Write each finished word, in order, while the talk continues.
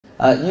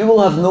You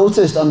will have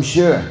noticed, I'm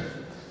sure,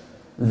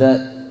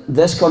 that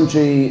this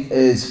country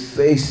is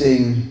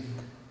facing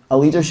a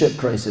leadership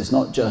crisis,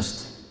 not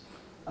just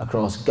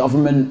across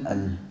government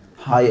and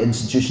high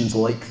institutions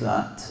like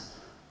that,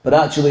 but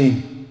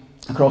actually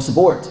across the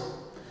board.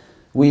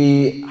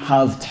 We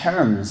have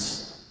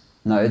terms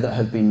now that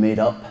have been made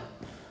up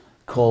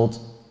called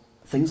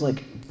things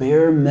like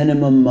bare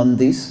minimum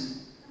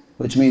Mondays,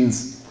 which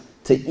means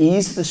to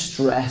ease the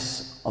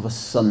stress of a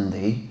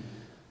Sunday,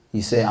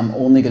 you say, I'm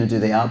only going to do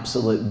the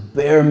absolute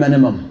bare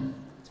minimum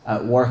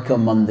at work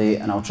on Monday,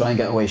 and I'll try and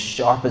get away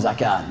sharp as I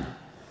can.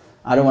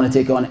 I don't want to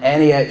take on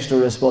any extra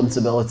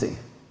responsibility.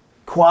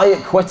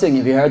 Quiet quitting,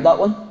 have you heard that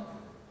one?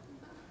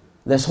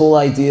 This whole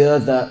idea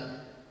that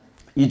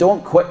you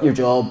don't quit your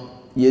job,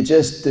 you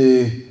just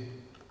do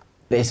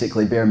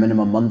basically bare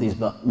minimum Mondays,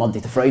 but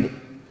Monday to Friday.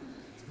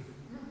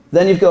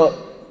 Then you've got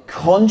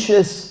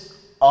conscious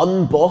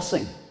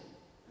unbossing.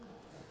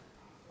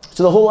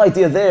 So the whole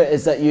idea there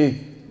is that you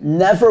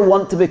never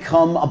want to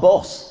become a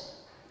boss.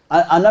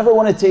 I never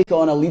want to take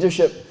on a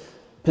leadership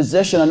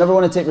position. I never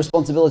want to take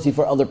responsibility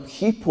for other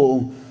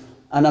people.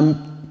 And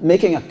I'm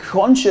making a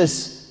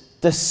conscious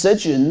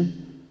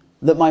decision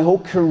that my whole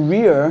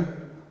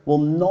career will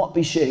not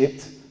be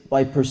shaped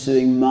by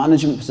pursuing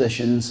management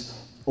positions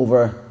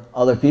over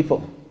other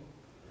people.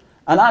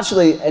 And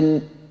actually,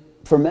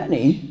 for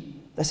many,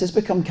 this has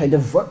become kind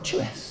of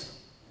virtuous.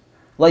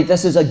 Like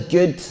this is a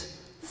good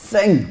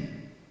thing.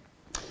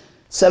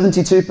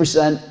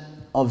 72%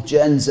 of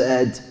Gen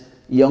Z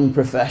young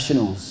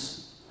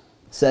professionals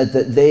said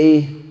that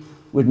they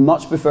would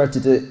much prefer to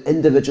do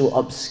individual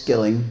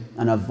upskilling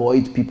and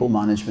avoid people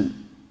management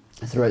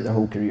throughout their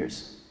whole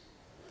careers.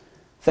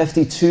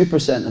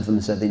 52% of them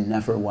said they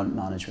never want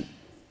management.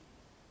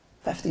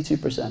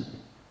 52%.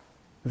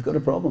 We've got a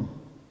problem.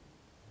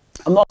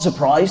 I'm not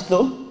surprised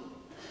though,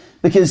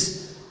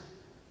 because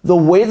the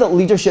way that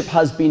leadership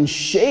has been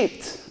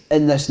shaped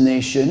in this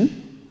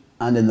nation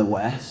and in the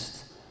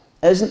West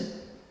isn't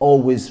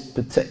always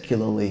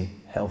particularly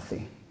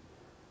healthy.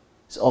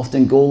 It's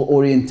often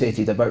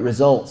goal-orientated, about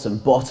results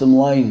and bottom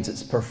lines.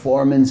 It's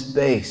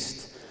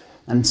performance-based.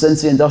 And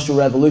since the Industrial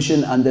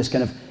Revolution and this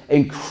kind of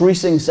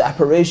increasing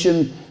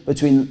separation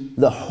between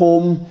the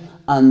home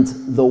and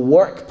the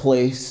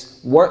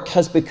workplace, work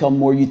has become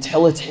more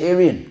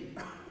utilitarian.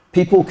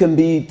 People can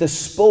be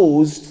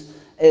disposed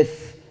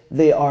if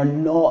they are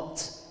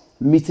not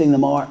meeting the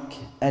mark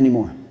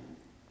anymore.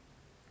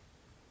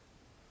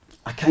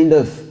 A kind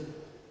of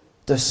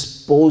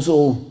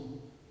disposal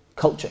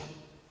culture.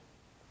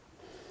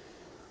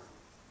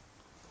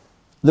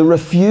 The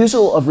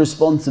refusal of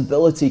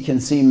responsibility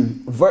can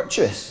seem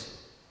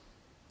virtuous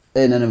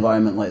in an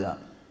environment like that.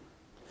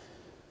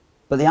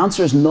 But the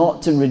answer is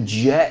not to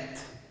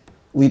reject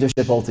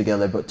leadership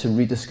altogether, but to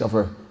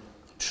rediscover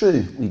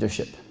true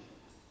leadership.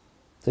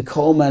 To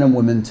call men and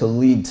women to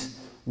lead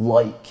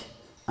like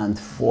and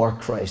for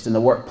Christ in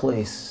the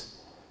workplace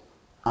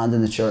and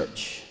in the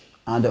church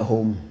and at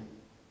home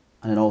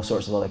and in all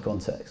sorts of other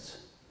contexts.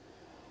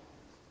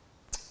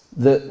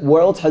 The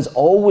world has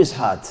always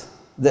had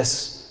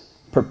this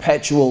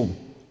perpetual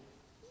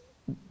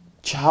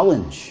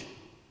challenge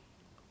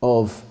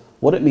of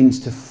what it means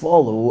to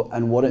follow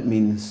and what it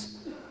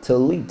means to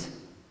lead.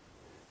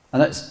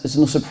 And it's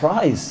no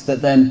surprise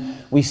that then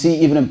we see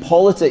even in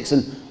politics,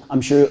 and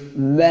I'm sure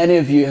many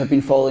of you have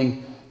been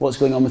following what's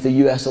going on with the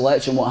US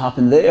election, what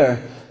happened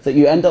there, that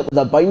you end up with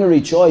a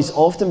binary choice,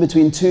 often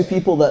between two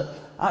people that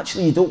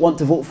actually you don't want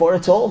to vote for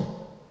at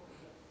all.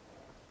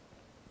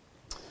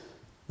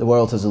 The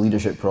world has a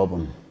leadership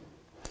problem.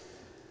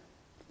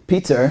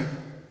 Peter,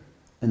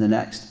 in the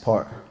next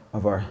part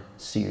of our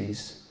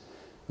series,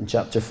 in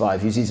chapter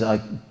 5, uses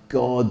a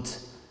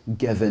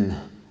God-given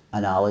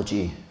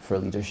analogy for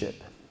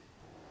leadership.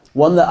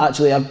 One that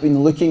actually I've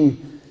been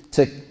looking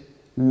to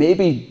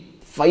maybe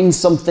find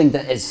something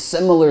that is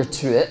similar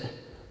to it,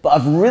 but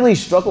I've really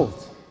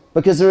struggled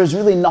because there is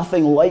really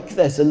nothing like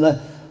this. And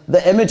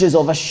the images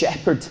of a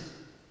shepherd.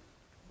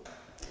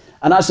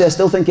 And actually I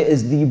still think it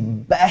is the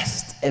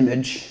best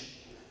image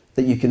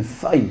that you can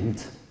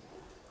find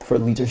for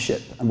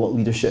leadership and what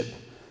leadership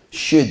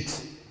should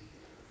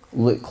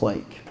look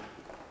like.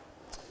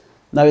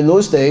 Now in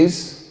those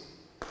days,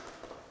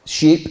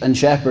 sheep and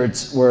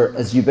shepherds were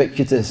as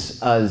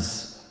ubiquitous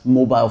as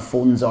mobile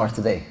phones are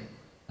today.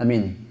 I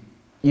mean,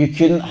 you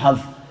couldn't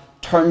have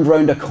turned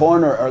round a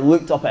corner or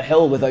looked up a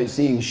hill without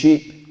seeing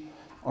sheep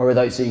or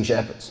without seeing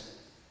shepherds.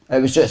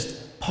 It was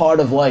just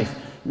part of life.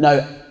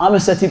 Now, I'm a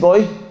city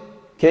boy,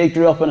 okay,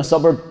 grew up in a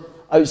suburb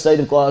outside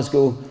of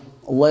Glasgow,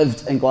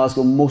 lived in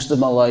Glasgow most of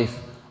my life.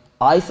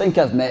 I think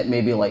I've met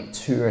maybe like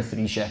 2 or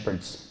 3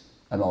 shepherds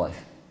in my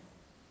life.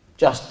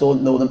 Just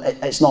don't know them.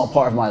 It's not a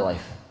part of my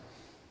life.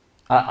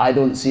 I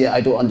don't see it.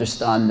 I don't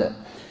understand it.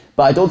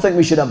 But I don't think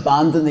we should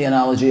abandon the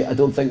analogy. I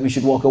don't think we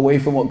should walk away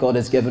from what God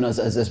has given us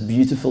as this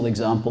beautiful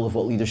example of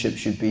what leadership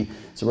should be.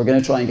 So we're going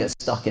to try and get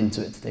stuck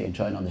into it today and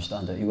try and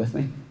understand it. Are you with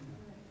me?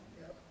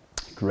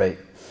 Great.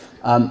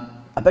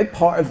 A big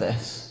part of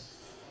this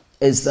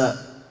is that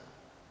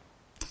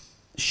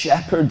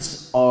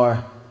shepherds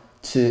are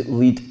to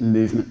lead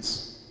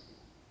movements.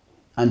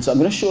 And so I'm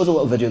going to show us a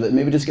little video that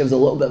maybe just gives a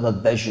little bit of a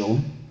visual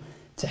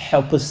to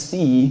help us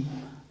see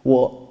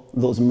what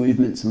those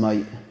movements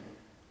might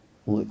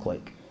look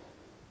like.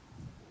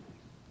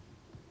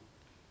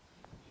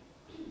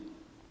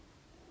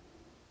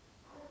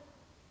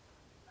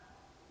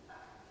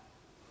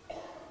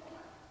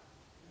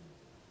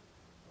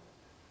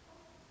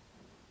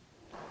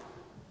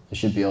 It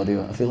should be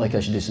audio. I feel like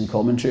I should do some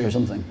commentary or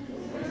something.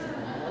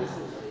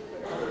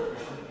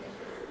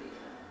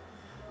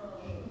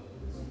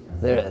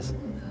 There it is.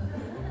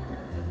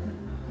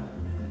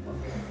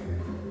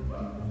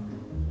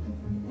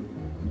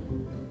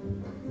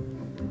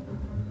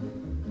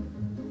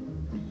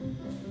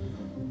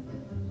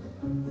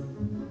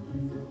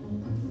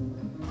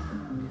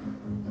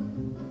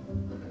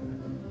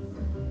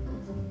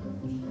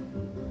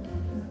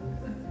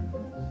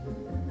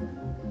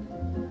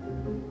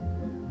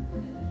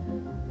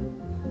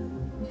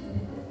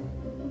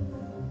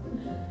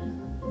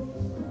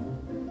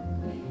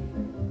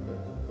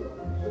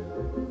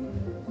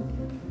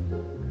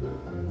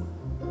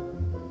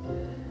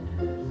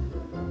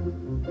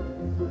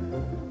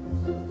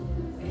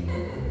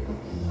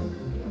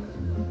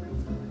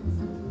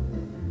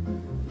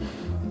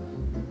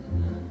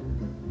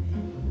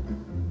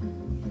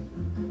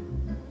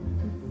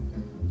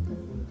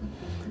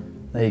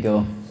 There you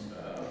go.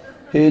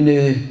 Who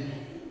knew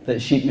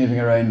that sheep moving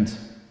around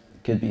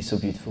could be so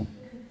beautiful?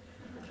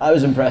 I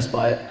was impressed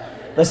by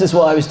it. This is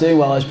what I was doing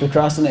while I was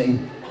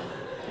procrastinating,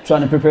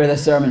 trying to prepare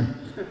this sermon.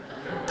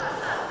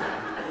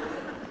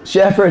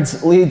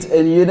 Shepherds lead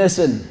in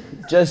unison,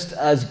 just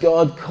as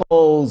God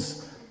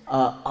calls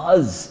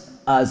us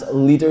as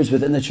leaders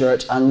within the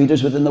church and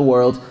leaders within the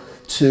world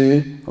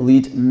to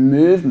lead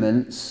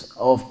movements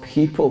of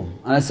people.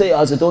 And I say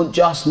us, I don't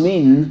just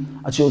mean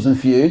a chosen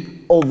few,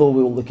 although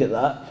we will look at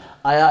that.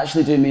 I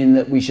actually do mean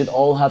that we should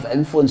all have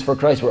influence for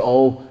Christ. We're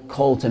all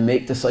called to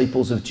make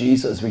disciples of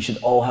Jesus. We should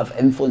all have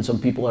influence on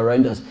people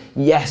around us.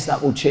 Yes,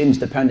 that will change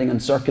depending on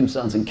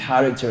circumstance and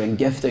character and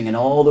gifting and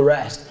all the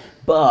rest.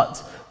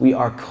 But we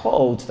are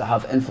called to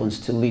have influence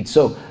to lead.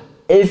 So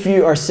if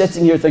you are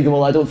sitting here thinking,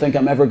 well, I don't think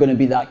I'm ever going to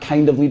be that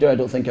kind of leader, I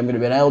don't think I'm going to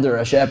be an elder or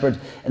a shepherd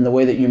in the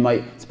way that you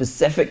might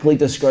specifically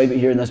describe it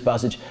here in this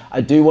passage,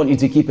 I do want you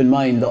to keep in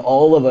mind that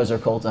all of us are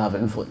called to have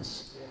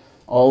influence.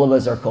 All of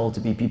us are called to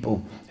be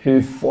people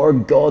who, for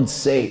God's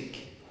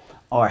sake,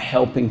 are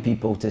helping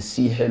people to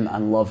see him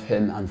and love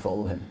him and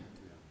follow him.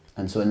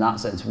 And so in that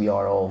sense, we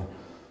are all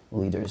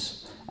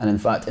leaders. And in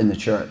fact, in the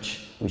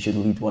church, we should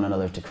lead one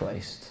another to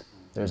Christ.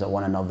 There's a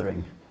one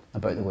anothering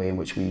about the way in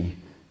which we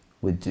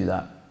would do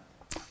that.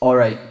 All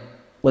right,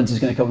 Lindsay's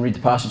going to come and read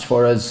the passage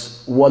for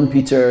us. 1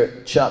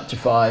 Peter chapter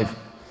 5,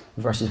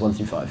 verses 1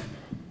 through 5.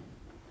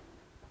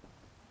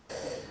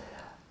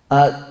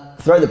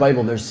 Throughout the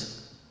Bible,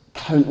 there's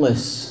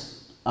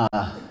countless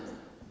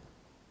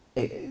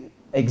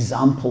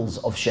examples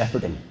of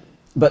shepherding.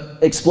 But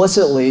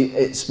explicitly,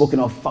 it's spoken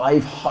of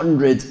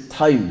 500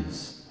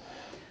 times.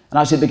 And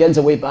actually it begins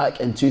way back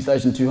in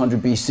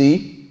 2200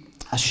 BC.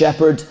 A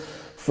shepherd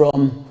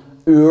from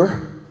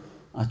Ur,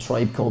 a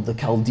tribe called the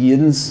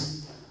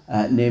Chaldeans,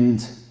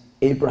 named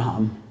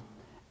Abraham,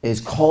 is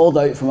called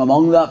out from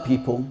among that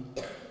people,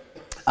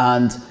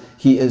 and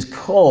he is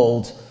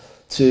called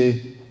to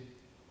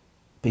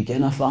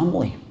begin a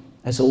family.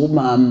 This old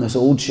man, this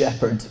old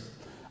shepherd,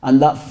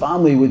 and that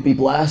family would be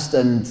blessed,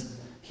 and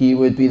he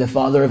would be the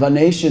father of a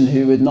nation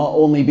who would not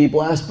only be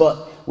blessed,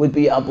 but would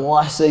be a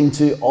blessing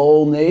to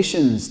all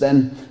nations.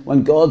 Then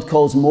when God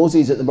calls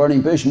Moses at the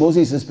burning bush,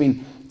 Moses has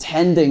been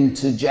tending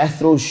to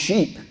Jethro's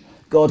sheep.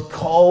 God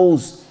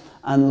calls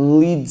and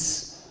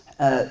leads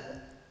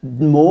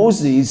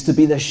Moses to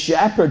be the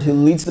shepherd who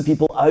leads the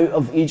people out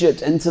of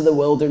Egypt into the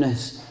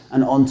wilderness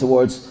and on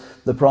towards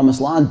the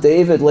promised land.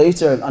 David,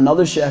 later,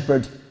 another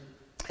shepherd,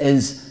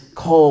 is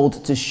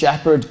called to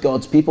shepherd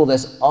God's people.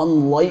 This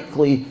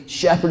unlikely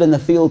shepherd in the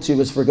field who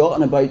was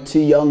forgotten about, too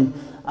young,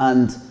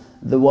 and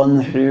the one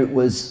who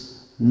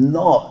was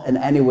not in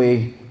any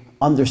way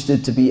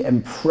understood to be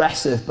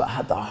impressive but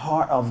had the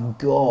heart of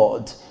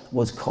God,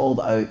 was called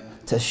out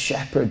to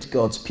shepherd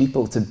God's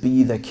people, to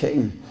be the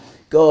king.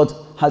 God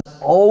has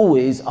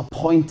always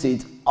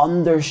appointed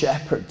under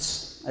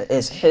shepherds.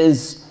 It's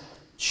his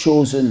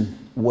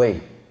chosen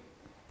way.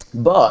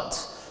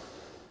 But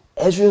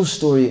Israel's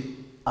story,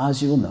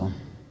 as you'll know,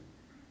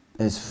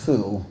 is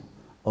full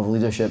of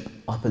leadership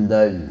up and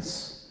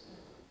downs.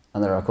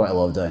 And there are quite a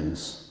lot of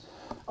downs.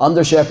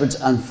 Under shepherds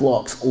and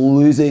flocks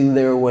losing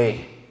their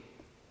way.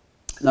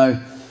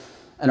 Now,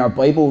 in our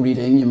Bible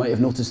reading, you might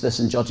have noticed this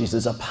in Judges,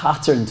 there's a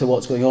pattern to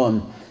what's going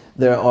on.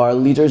 There are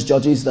leaders,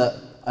 judges that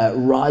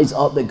rise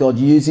up, that God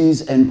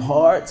uses in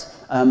part,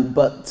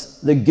 but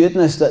the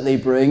goodness that they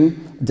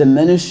bring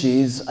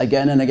diminishes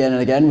again and again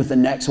and again with the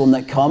next one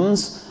that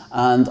comes,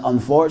 and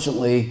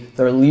unfortunately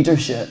their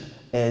leadership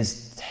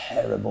is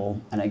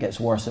terrible and it gets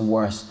worse and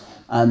worse.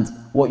 And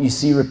what you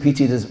see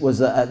repeated was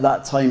that at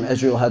that time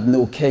Israel had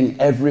no king.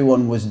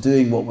 Everyone was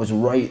doing what was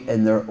right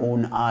in their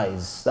own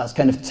eyes. That's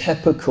kind of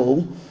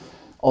typical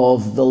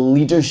of the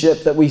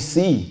leadership that we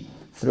see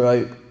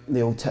throughout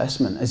the Old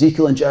Testament.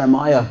 Ezekiel and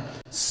Jeremiah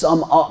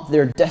sum up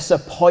their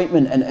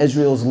disappointment in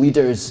Israel's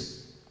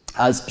leaders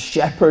as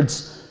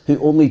shepherds who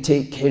only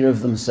take care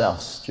of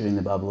themselves during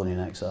the Babylonian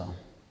exile.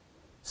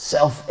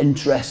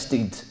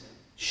 Self-interested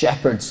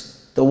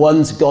shepherds, the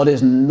ones God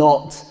is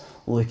not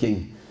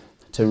looking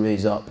to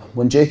raise up.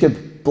 When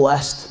Jacob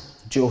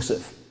blessed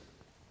Joseph,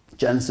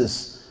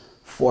 Genesis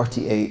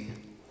 48,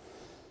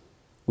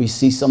 we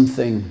see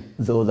something,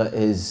 though,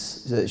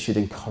 that should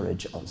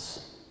encourage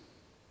us.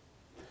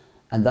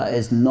 And that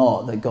is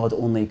not that God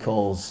only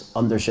calls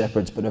under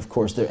shepherds, but of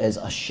course there is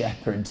a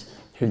shepherd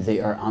who they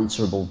are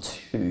answerable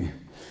to.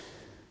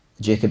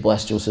 Jacob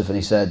blessed Joseph and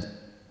he said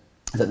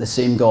that the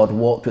same God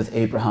walked with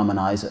Abraham and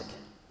Isaac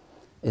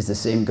is the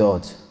same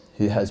God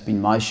who has been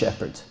my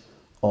shepherd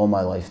all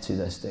my life to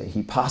this day.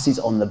 He passes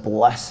on the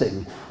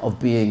blessing of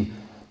being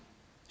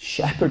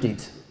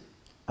shepherded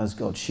as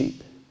God's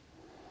sheep.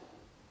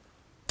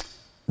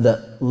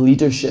 That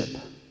leadership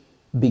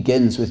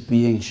begins with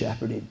being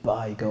shepherded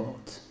by God.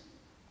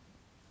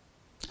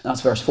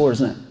 That's verse 4,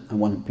 isn't it? In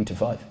 1 Peter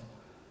 5.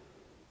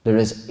 There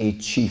is a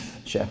chief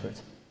shepherd.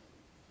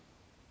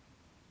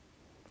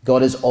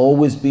 God has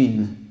always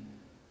been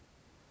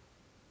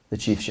the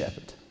chief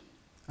shepherd.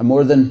 And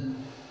more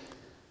than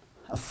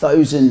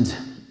 1,000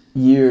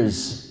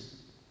 years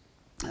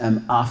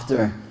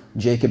after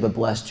Jacob had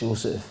blessed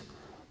Joseph,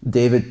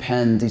 David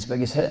penned his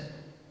biggest hit.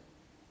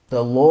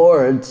 The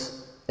Lord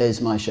is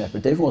my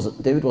shepherd.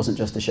 David wasn't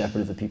just the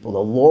shepherd of the people. The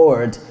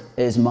Lord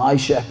is my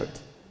shepherd.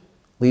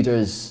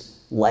 Leaders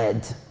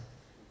led,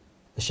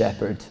 the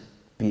shepherd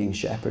being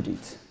shepherded.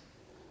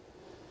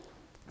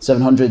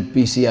 700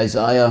 BC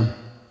Isaiah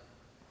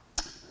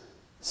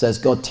says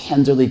God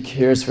tenderly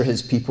cares for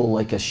his people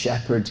like a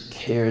shepherd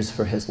cares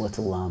for his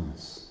little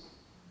lambs.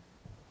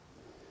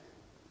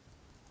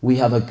 We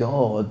have a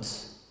God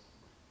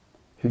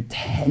who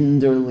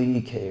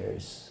tenderly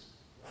cares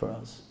for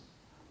us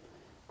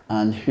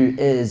and who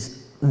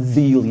is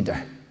the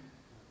leader,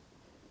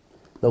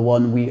 the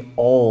one we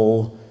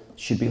all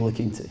should be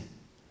looking to.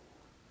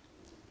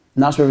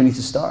 And that's where we need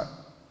to start.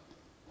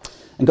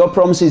 And God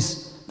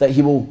promises that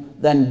he will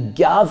then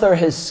gather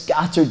his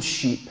scattered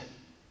sheep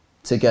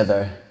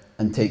together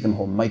and take them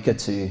home. Micah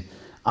 2,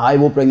 I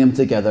will bring them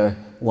together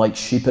like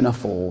sheep in a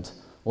fold,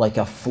 like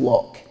a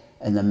flock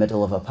in the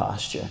middle of a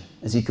pasture.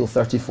 Ezekiel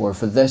 34,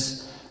 for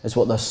this is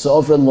what the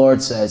sovereign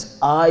Lord says,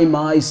 I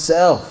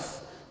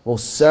myself will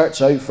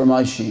search out for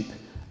my sheep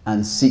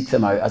and seek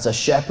them out. As a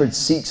shepherd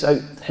seeks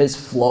out his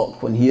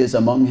flock when he is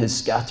among his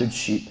scattered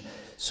sheep,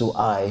 so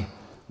I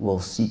will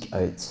seek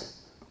out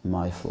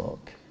my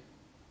flock.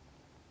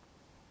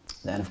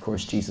 Then, of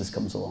course, Jesus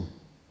comes along.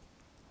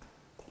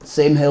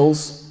 Same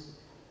hills.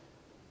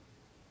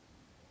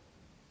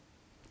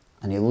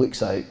 And he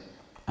looks out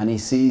and he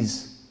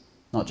sees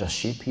not just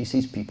sheep, he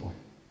sees people.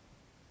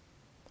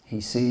 He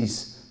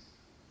sees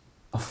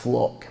a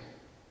flock.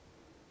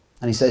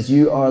 And he says,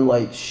 you are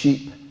like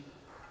sheep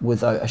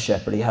without a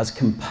shepherd. He has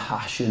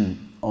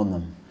compassion on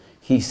them.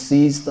 He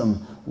sees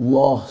them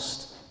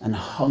lost and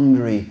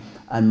hungry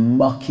and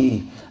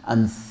mucky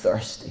and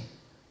thirsty.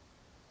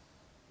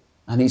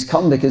 And he's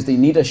come because they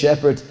need a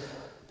shepherd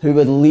who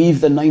would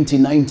leave the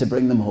 99 to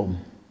bring them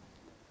home,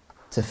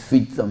 to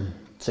feed them,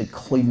 to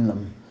clean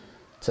them,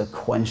 to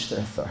quench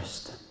their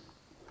thirst.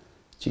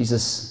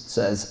 Jesus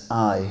says,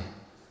 I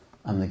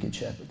am the good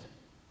shepherd.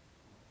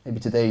 Maybe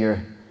today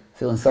you're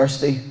feeling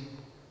thirsty.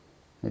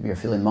 Maybe you're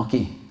feeling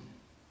mucky.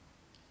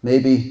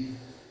 Maybe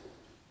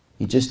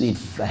you just need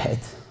fed.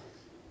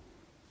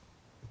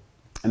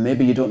 And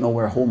maybe you don't know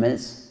where home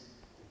is.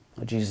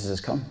 Well, Jesus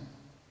has come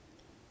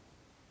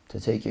to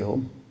take you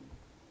home,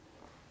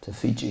 to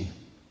feed you,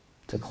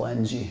 to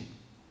cleanse you,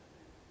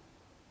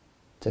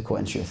 to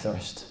quench your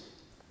thirst.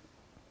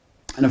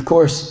 And of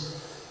course,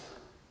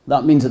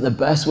 that means that the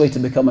best way to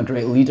become a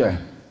great leader,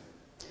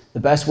 the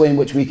best way in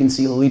which we can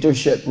see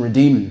leadership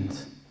redeemed,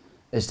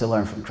 is to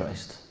learn from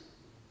Christ.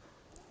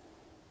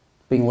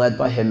 Being led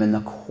by him in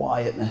the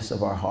quietness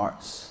of our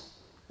hearts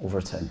over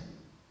time,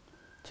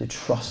 to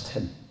trust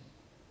him,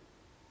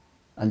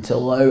 and to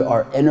allow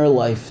our inner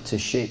life to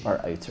shape our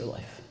outer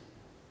life.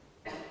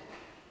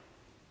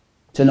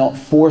 To not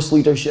force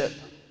leadership,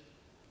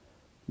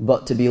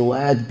 but to be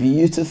led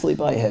beautifully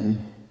by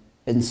him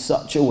in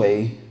such a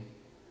way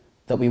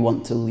that we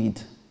want to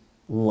lead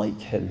like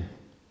him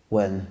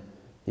when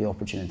the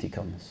opportunity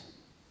comes.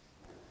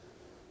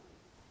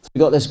 So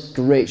we've got this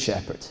great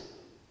shepherd.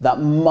 That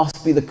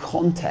must be the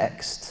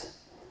context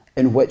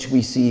in which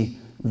we see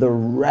the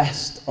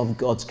rest of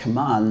God's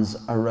commands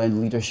around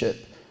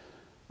leadership,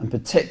 and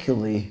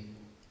particularly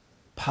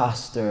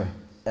pastor,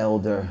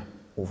 elder,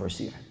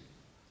 overseer.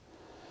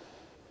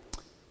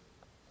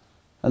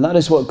 And that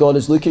is what God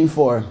is looking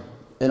for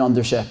in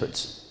under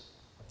shepherds.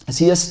 As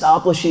he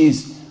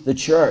establishes the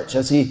church,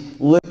 as he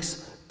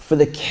looks for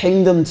the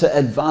kingdom to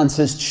advance,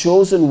 his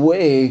chosen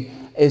way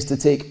is to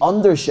take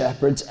under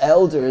shepherds,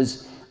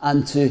 elders,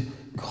 and to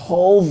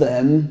call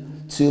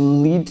them to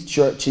lead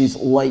churches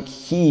like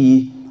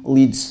he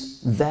leads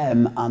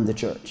them and the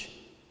church.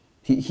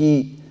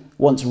 He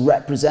wants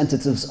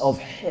representatives of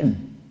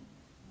him.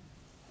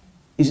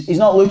 He's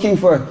not looking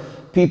for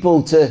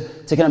people to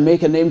kind of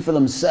make a name for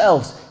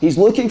themselves. He's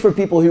looking for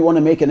people who want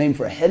to make a name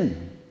for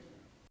him.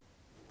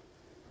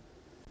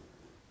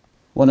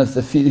 One of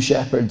the few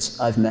shepherds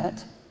I've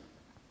met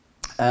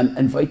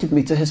invited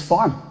me to his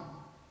farm,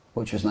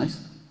 which was nice.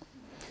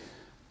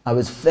 I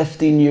was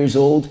 15 years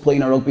old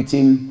playing a rugby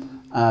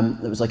team.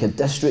 It was like a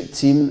district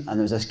team, and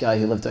there was this guy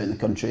who lived out in the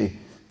country,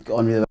 got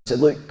on really well. He said,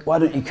 look, why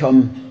don't you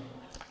come,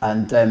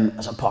 and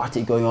there's a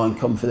party going on,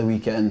 come for the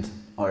weekend.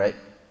 All right,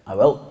 I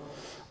will.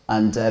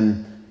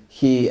 And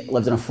he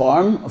lived on a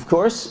farm, of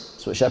course,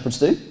 that's what shepherds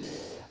do.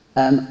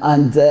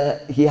 And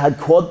he had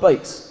quad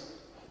bikes.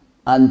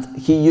 And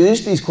he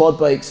used these quad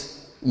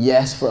bikes,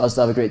 yes, for us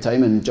to have a great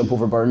time and jump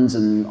over burns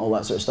and all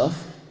that sort of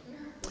stuff,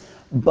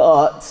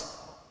 but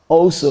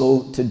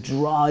also to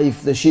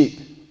drive the sheep.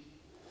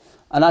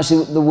 And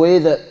actually, the way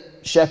that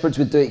shepherds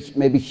would do it,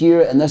 maybe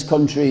here in this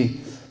country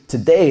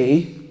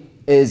today,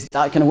 is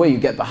that kind of way. You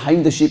get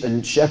behind the sheep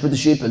and shepherd the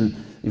sheep, and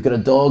you've got a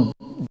dog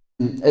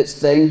doing its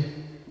thing.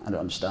 I don't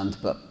understand,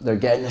 but they're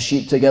getting the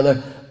sheep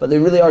together, but they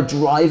really are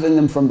driving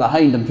them from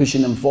behind and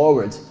pushing them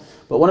forward.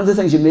 But one of the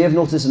things you may have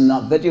noticed in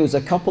that video is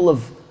a couple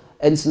of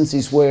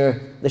instances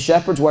where the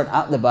shepherds weren't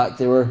at the back,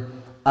 they were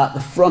at the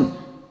front.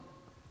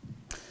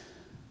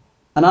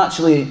 And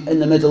actually, in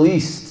the Middle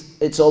East,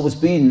 it's always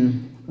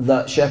been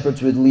that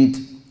shepherds would lead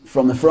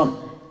from the front.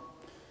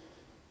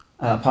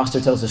 A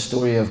pastor tells a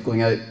story of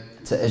going out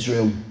to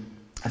Israel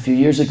a few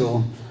years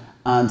ago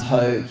and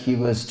how he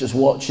was just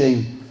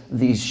watching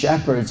these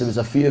shepherds. There was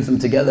a few of them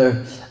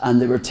together, and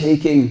they were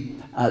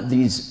taking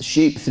these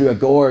sheep through a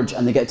gorge,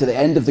 and they get to the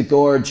end of the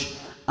gorge,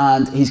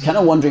 and he's kind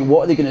of wondering,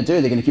 what are they going to do?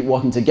 Are they going to keep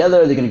walking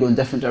together? Are they going to go in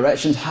different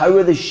directions? How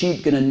are the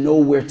sheep going to know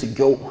where to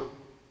go?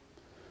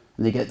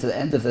 And they get to the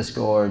end of this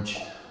gorge,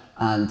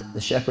 and the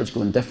shepherds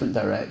go in different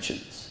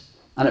directions.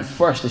 And at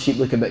first, the sheep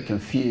look a bit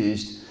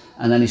confused,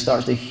 and then he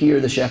starts to hear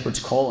the shepherds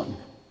calling.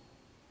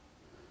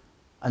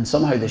 And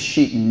somehow the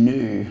sheep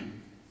knew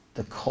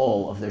the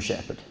call of their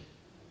shepherd,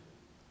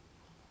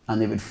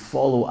 and they would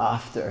follow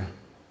after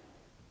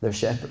their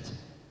shepherd.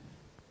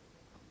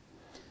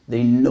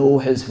 They know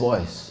his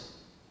voice.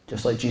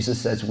 Just like Jesus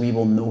says, we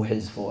will know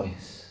his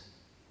voice.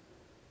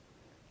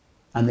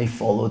 And they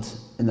followed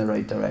in the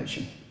right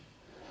direction.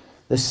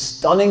 The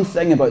stunning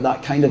thing about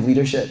that kind of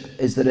leadership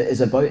is that it is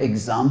about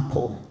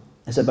example.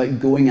 It's about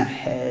going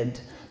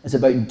ahead. It's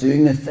about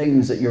doing the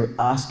things that you're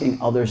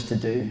asking others to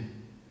do.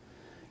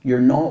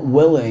 You're not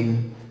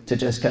willing to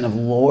just kind of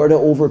lord it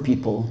over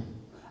people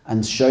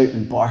and shout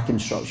and bark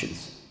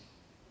instructions.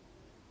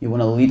 You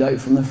want to lead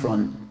out from the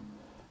front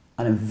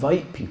and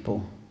invite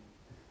people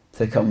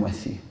to come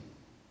with you.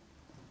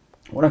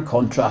 What a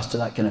contrast to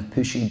that kind of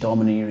pushy,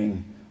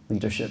 domineering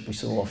leadership we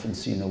so often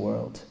see in the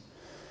world.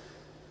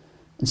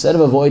 Instead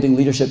of avoiding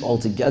leadership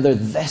altogether,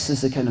 this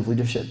is the kind of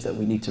leadership that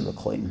we need to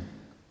reclaim.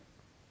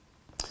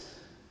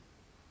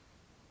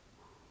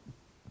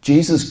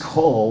 Jesus'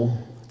 call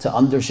to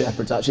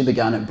under-shepherds actually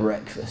began at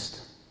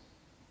breakfast.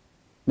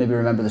 Maybe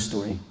remember the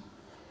story.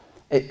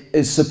 It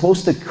is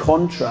supposed to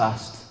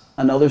contrast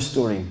another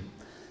story,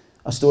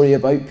 a story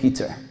about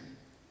Peter.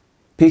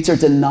 Peter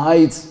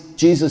denied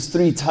Jesus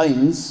 3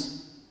 times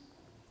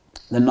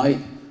the night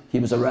he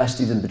was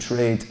arrested and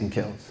betrayed and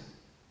killed.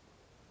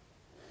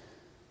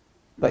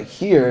 But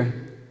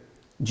here,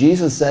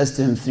 Jesus says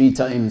to him 3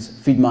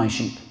 times, feed my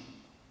sheep.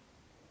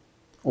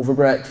 Over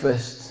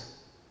breakfast,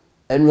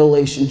 in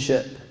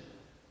relationship,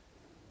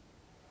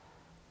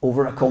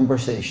 over a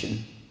conversation.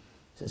 He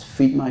says,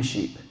 feed my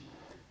sheep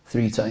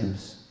 3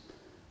 times.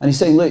 And he's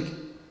saying, look,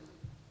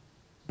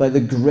 by the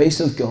grace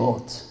of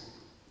God,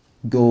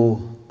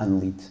 go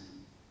and lead.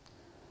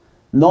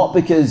 Not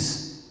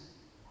because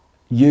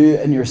you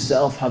and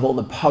yourself have all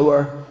the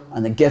power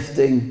and the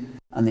gifting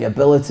and the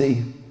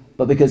ability,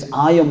 but because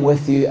I am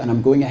with you and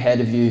I'm going ahead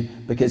of you,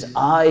 because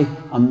I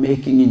am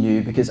making you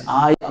new, because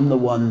I am the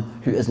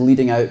one who is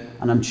leading out,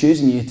 and I'm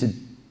choosing you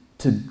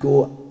to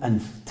go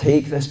and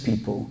take this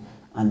people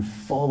and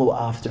follow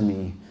after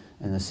me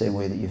in the same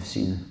way that you've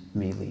seen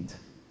me lead.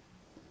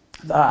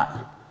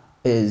 That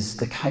is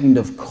the kind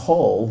of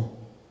call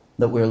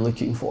that we're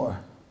looking for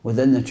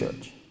within the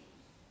church.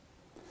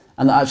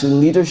 And that actually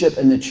leadership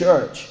in the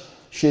church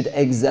should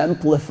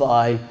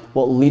exemplify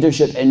what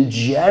leadership in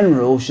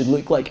general should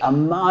look like.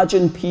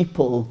 Imagine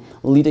people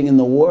leading in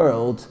the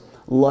world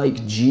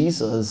like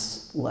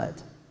Jesus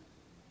led.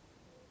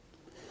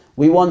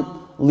 We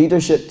want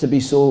leadership to be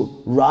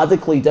so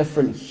radically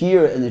different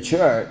here in the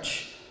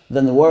church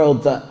than the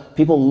world that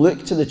people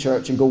look to the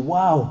church and go,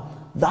 wow,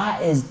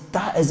 that is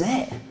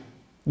it.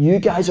 You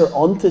guys are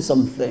onto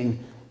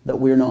something that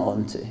we're not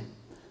onto.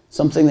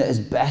 Something that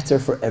is better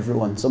for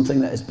everyone. Something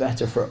that is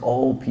better for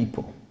all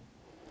people.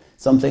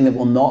 Something that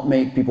will not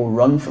make people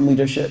run from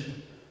leadership,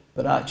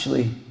 but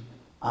actually,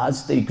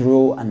 as they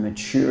grow and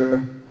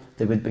mature,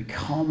 they would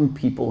become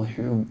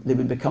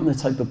the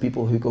type of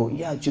people who go,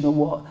 yeah, do you know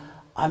what?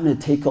 I'm going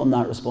to take on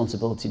that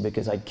responsibility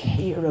because I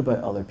care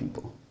about other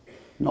people.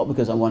 not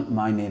because I want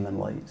my name in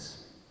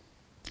lights.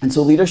 And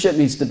so leadership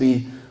needs to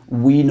be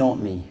we, not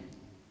me.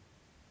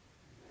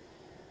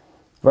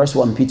 Verse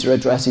 1, Peter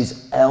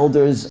addresses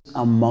elders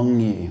among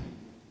you.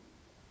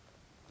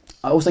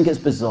 I always think it's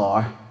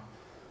bizarre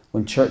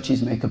when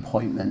churches make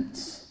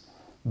appointments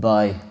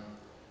by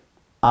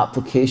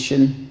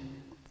application,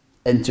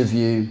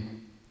 interview,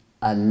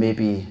 and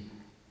maybe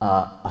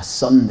a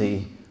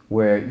Sunday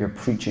where you're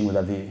preaching with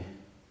a view.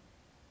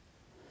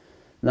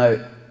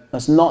 Now,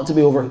 that's not to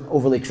be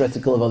overly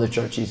critical of other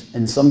churches.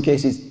 In some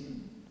cases,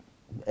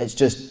 it's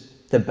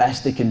just the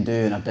best they can do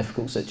in a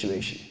difficult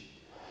situation.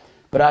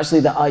 But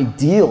actually, the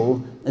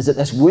ideal is that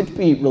this would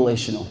be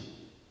relational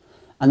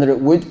and that it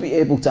would be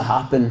able to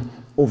happen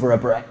over a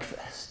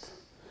breakfast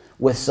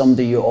with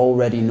somebody you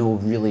already know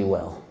really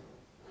well.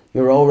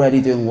 You're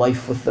already doing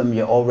life with them.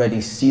 You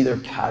already see their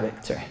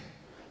character.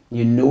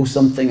 You know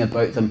something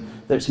about them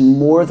that's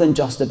more than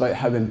just about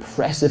how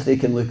impressive they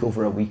can look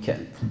over a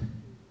weekend,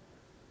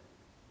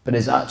 but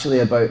is actually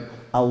about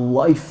a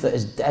life that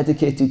is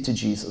dedicated to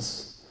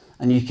Jesus.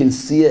 And you can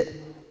see it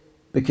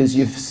because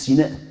you've seen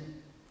it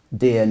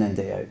day in and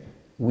day out,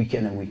 week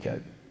in and week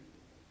out.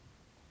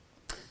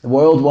 The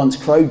world wants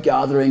crowd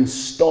gathering,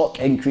 stock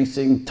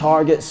increasing,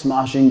 target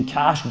smashing,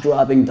 cash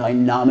grabbing,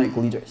 dynamic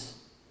leaders.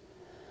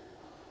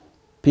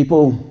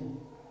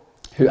 People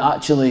who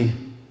actually,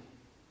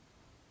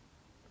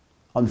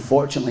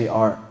 unfortunately,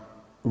 are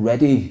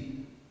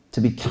ready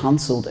to be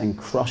cancelled and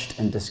crushed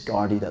and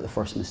discarded at the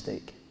first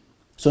mistake.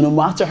 So no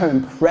matter how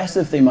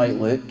impressive they might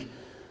look,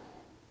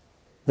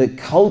 the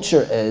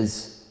culture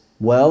is,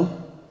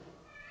 well,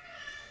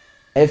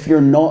 if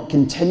you're not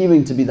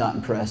continuing to be that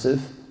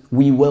impressive,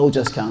 we will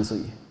just cancel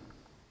you.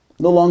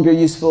 No longer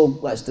useful,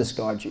 let's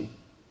discard you.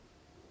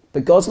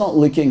 But God's not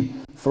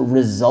looking for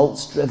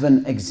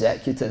results-driven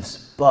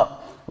executives,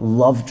 but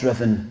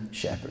love-driven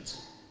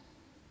shepherds.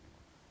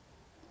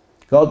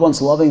 God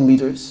wants loving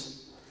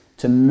leaders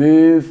to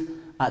move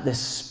at the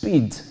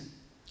speed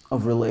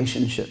of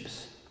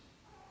relationships,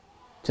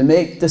 to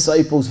make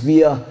disciples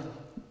via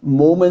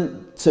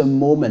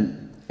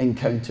moment-to-moment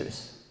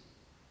encounters,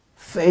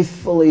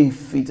 faithfully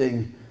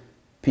feeding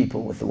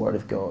people with the Word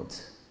of God,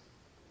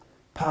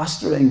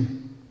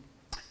 pastoring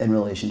in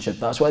relationship.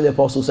 That's why the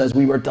apostle says,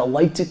 we were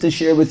delighted to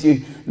share with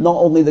you not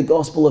only the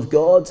gospel of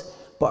God,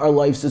 but our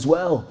lives as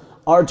well.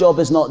 Our job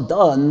is not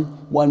done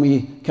when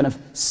we kind of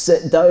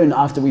sit down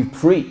after we've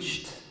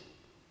preached.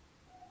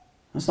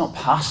 That's not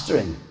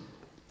pastoring.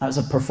 That's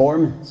a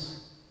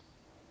performance.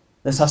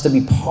 This has to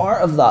be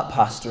part of that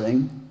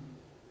pastoring,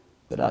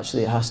 but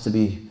actually it has to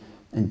be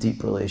in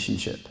deep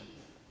relationship.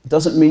 It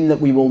doesn't mean that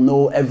we will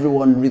know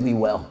everyone really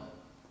well.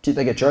 Too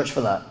big a church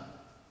for that.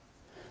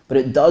 But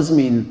it does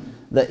mean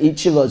that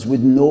each of us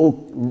would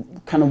know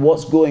kind of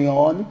what's going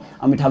on,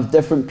 and we'd have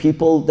different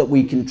people that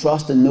we can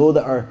trust and know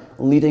that are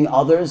leading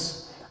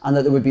others, and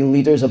that there would be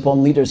leaders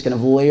upon leaders, kind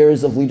of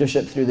layers of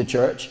leadership through the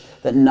church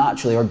that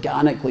naturally,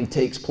 organically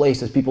takes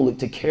place as people look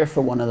to care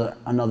for one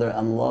another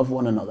and love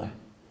one another.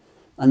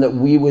 And that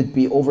we would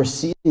be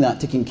overseeing that,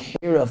 taking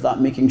care of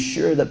that, making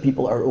sure that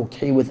people are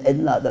okay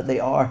within that, that they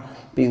are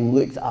being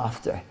looked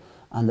after,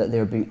 and that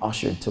they're being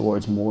ushered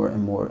towards more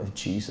and more of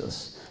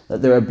Jesus.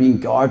 That they are being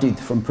guarded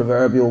from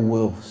proverbial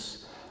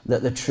wolves,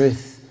 that the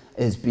truth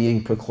is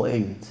being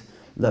proclaimed,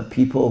 that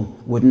people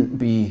wouldn't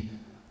be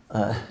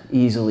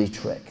easily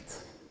tricked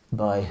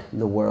by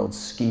the world's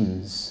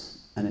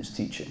schemes and its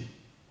teaching.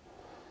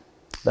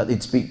 That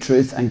they'd speak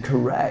truth and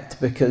correct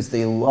because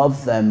they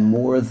love them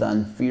more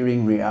than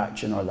fearing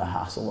reaction or the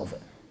hassle of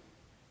it.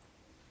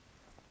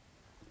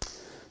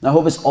 Now, I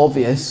hope it's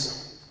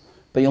obvious,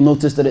 but you'll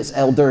notice that it's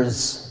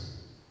elders.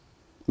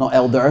 Not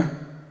elder,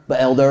 but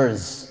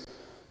elders.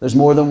 There's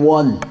more than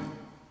one.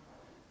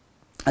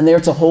 And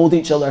they're to hold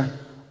each other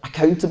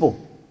accountable,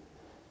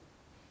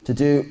 to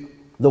do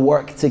the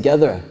work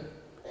together,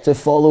 to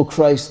follow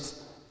Christ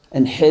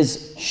in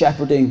his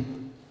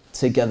shepherding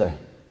together.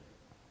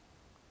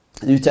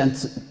 The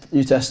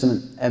New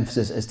Testament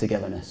emphasis is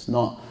togetherness,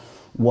 not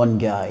one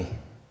guy,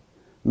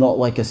 not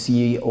like a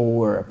CEO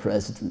or a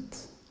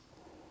president.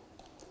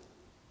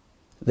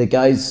 The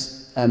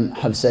guys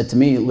have said to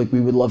me, look,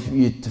 we would love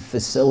you to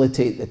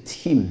facilitate the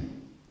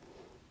team,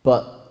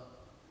 but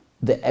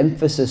the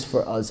emphasis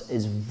for us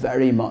is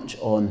very much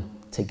on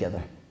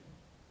together.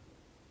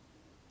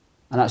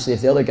 And actually,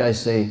 if the other guys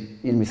say,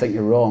 Ian, we think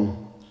you're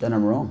wrong, then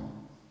I'm wrong.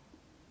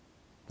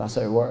 That's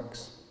how it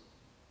works.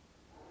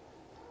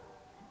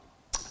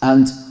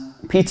 And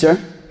Peter,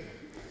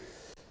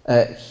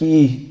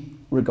 he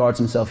regards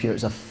himself here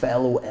as a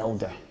fellow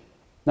elder.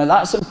 Now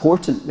that's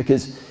important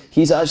because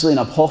he's actually an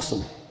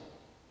apostle.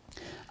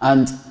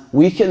 And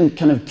we can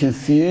kind of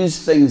confuse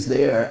things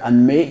there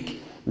and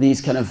make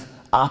these kind of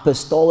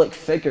apostolic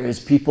figures,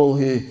 people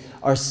who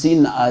are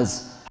seen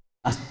as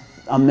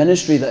a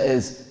ministry that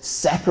is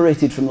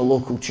separated from the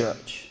local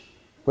church,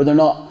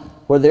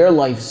 where their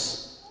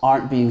lives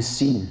aren't being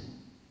seen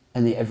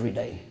in the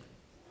everyday.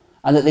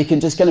 And that they can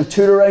just kind of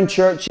tour around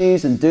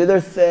churches and do their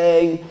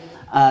thing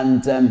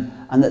and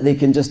that they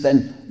can just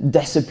then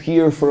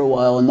disappear for a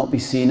while and not be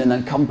seen, and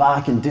then come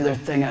back and do their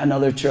thing at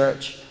another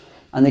church.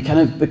 And they kind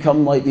of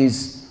become like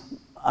these,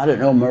 I don't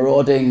know,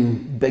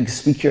 marauding big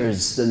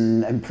speakers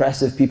and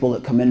impressive people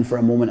that come in for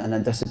a moment and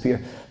then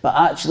disappear. But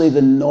actually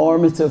the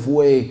normative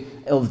way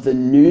of the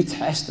New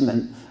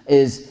Testament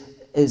is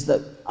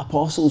that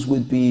apostles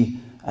would be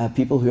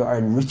people who are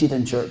rooted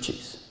in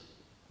churches.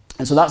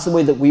 And so that's the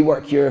way that we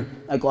work here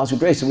at Glasgow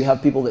Grace. So we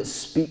have people that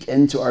speak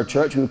into our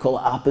church. We would call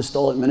it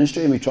apostolic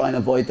ministry, and we try and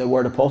avoid the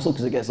word apostle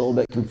because it gets a little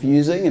bit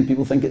confusing and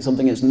people think it's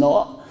something it's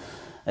not.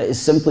 It is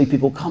simply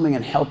people coming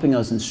and helping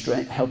us and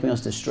helping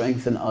us to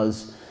strengthen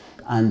us.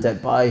 And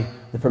by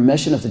the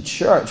permission of the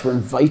church, we're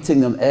inviting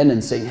them in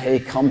and saying, hey,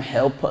 come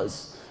help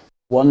us.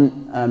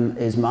 One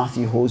is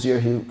Matthew Hosier,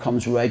 who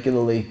comes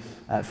regularly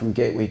from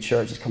Gateway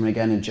Church. He's coming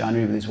again in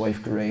January with his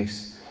wife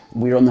Grace.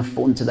 We're on the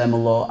phone to them a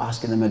lot,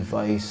 asking them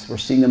advice. We're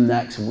seeing them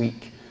next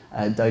week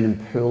down in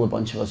Poole, a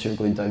bunch of us who are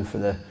going down for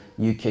the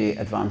UK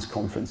Advanced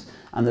Conference.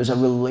 And there's a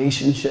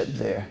relationship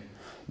there.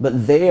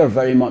 But they are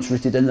very much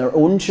rooted in their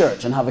own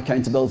church and have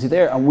accountability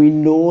there. And we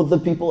know the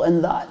people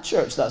in that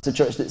church. That's the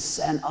church that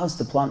sent us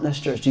to plant this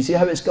church. Do you see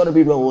how it's got to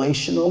be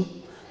relational?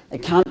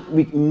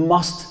 We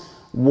must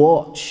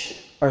watch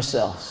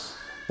ourselves,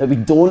 that we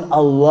don't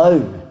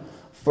allow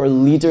for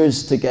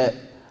leaders to get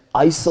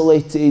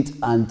isolated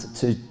and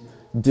to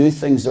do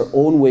things their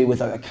own way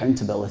without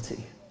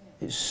accountability.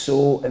 It's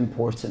so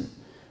important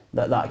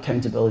that that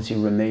accountability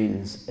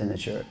remains in the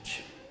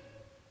church.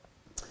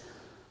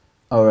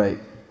 All right.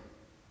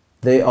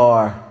 They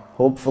are,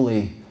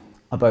 hopefully,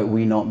 about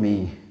we, not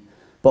me,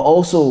 but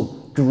also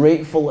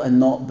grateful and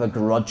not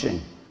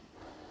begrudging.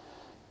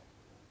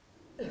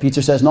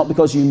 Peter says, not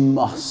because you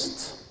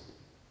must.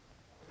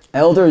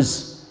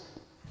 Elders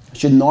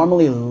should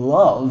normally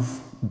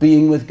love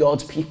being with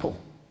God's people.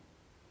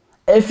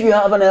 If you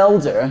have an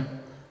elder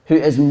who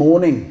is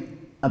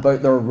moaning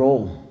about their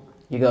role,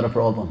 you got a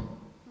problem.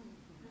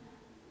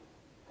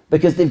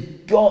 Because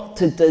they've got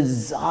to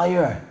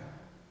desire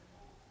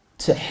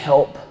to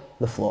help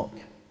the flock,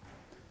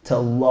 to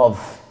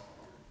love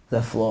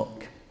the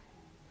flock.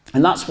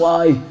 And that's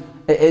why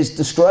it is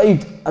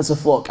described as a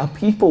flock, a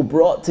people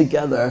brought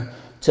together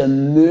to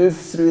move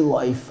through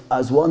life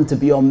as one, to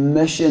be on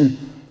mission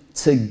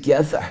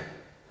together.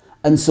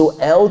 And so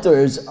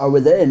elders are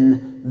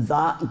within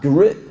that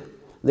group.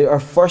 They are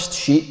first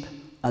sheep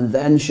and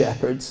then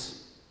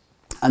shepherds.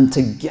 And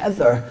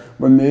together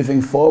we're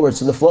moving forward.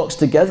 So the flock's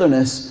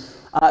togetherness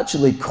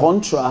actually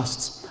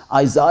contrasts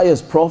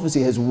Isaiah's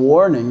prophecy, his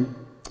warning.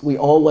 We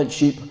all, like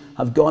sheep,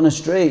 have gone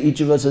astray.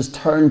 Each of us has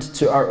turned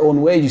to our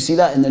own way. You see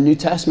that in the New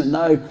Testament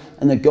now,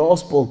 in the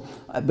gospel,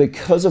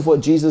 because of what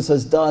Jesus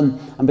has done,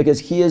 and because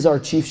he is our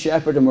chief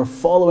shepherd and we're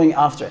following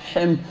after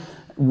him,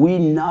 we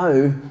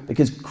now,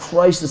 because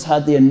Christ has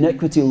had the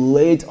iniquity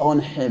laid on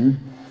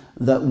him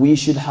that we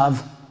should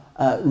have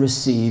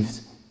received,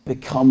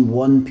 become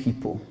one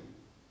people,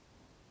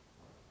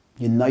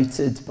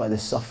 united by the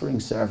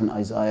suffering servant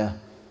Isaiah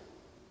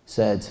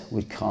said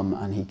would come,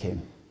 and he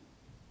came.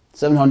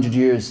 700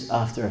 years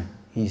after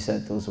he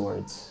said those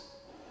words.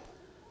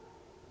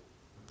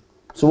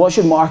 So what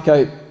should mark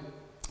out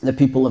the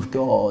people of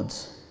God,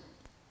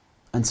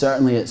 and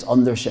certainly its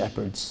under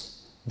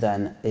shepherds,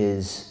 then,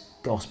 is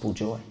gospel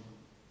joy.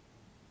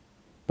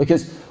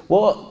 Because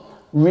what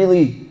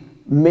really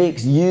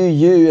makes you,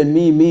 you, and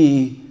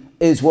me,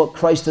 is what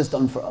Christ has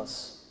done for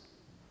us.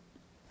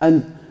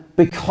 And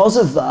because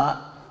of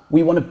that,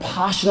 we want to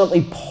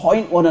passionately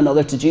point one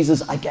another to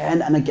Jesus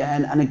again and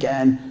again and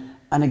again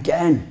and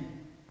again.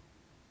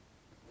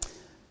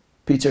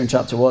 Peter in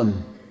chapter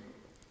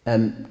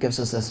 1 gives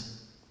us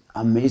this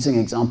amazing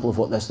example of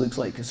what this looks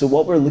like. So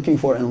what we're looking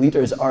for in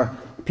leaders are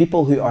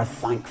people who are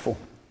thankful,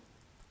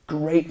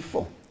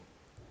 grateful.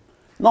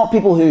 Not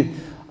people who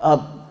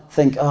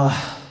think,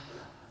 I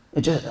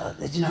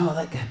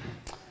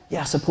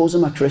suppose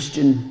I'm a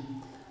Christian,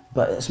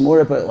 but it's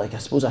more about I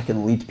suppose I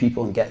can lead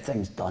people and get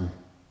things done.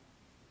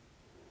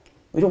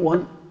 We don't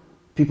want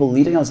people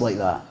leading us like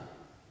that.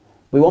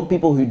 We want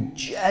people who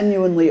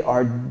genuinely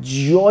are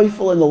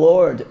joyful in the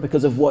Lord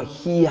because of what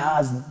he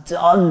has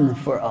done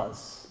for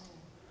us.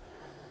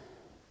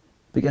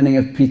 Beginning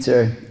of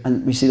Peter,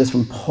 and we see this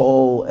from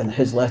Paul in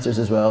his letters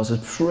as well. It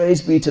says,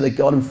 praise be to the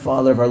God and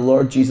Father of our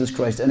Lord Jesus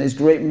Christ. In his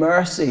great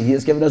mercy, he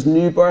has given us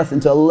new birth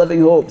into a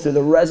living hope through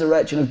the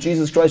resurrection of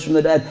Jesus Christ from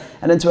the dead,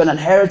 and into an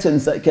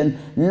inheritance that can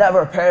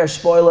never perish,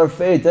 spoil, or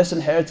fade. This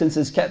inheritance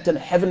is kept in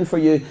heaven for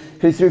you,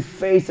 who through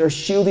faith are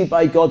shielded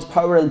by God's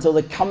power until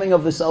the coming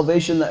of the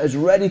salvation that is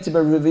ready to be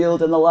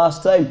revealed in the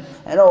last time.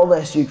 In all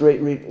this you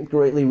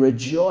greatly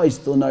rejoice,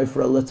 though now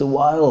for a little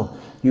while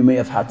you may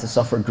have had to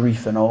suffer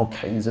grief in all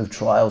kinds of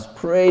trials.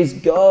 Praise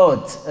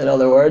God, in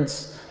other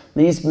words.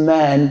 These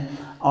men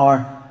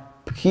are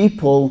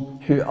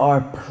people who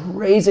are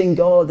praising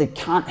God. They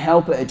can't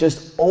help it. It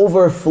just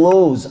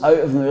overflows out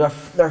of them.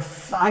 They're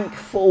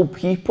thankful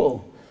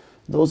people.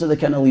 Those are the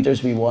kind of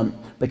leaders we want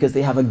because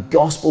they have a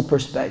gospel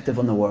perspective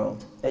on the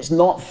world. It's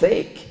not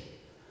fake.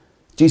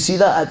 Do you see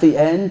that at the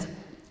end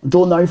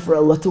Though now for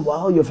a little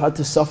while you've had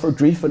to suffer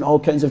grief and all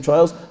kinds of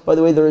trials. By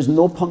the way, there is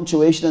no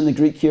punctuation in the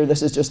Greek here.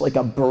 This is just like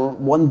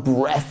one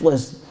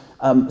breathless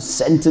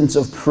sentence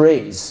of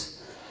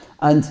praise.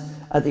 And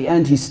at the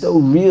end, he's still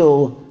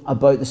real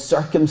about the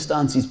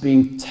circumstances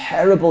being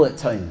terrible at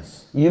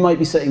times. You might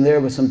be sitting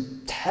there with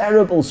some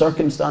terrible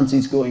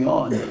circumstances going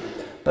on,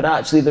 but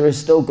actually there is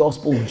still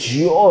gospel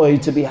joy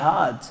to be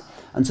had.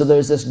 And so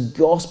there's this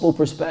gospel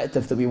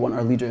perspective that we want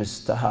our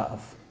leaders to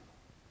have.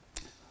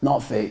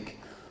 Not fake,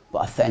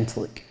 but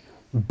authentic,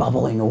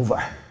 bubbling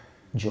over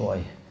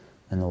joy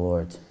in the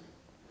Lord.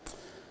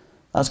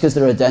 That's because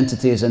their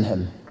identity is in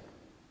him.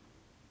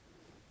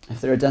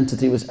 If their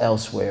identity was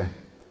elsewhere,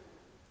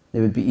 they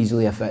would be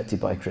easily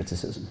affected by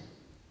criticism.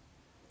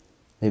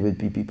 They would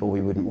be people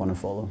we wouldn't want to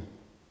follow.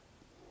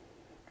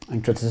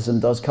 And criticism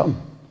does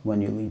come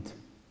when you lead.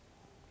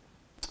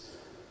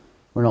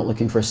 We're not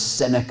looking for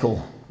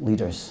cynical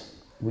leaders.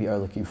 We are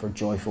looking for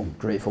joyful,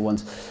 grateful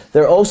ones.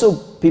 There are also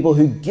people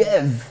who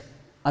give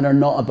and are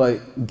not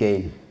about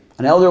gain.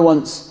 An elder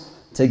wants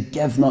to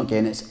give, not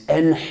gain. It's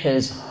in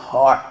his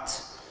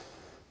heart.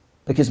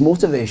 Because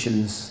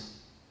motivations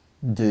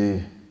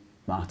do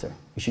matter.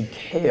 We should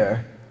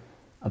care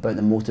about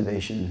the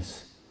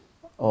motivations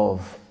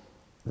of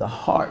the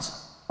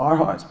hearts, our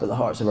hearts, but the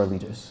hearts of our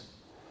leaders.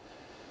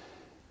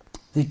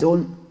 They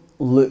don't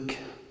look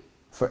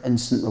for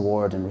instant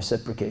reward and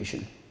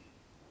reciprocation.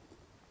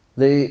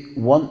 They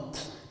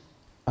want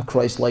a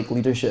Christ-like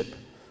leadership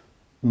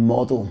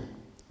model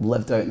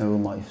lived out in their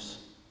own lives.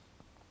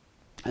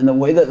 And the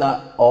way that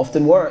that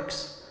often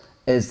works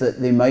is that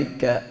they might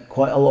get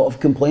quite a lot of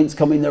complaints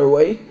coming their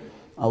way,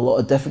 a lot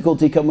of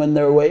difficulty coming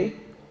their way,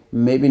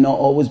 maybe not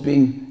always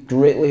being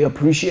greatly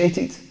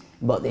appreciated,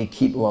 but they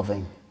keep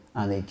loving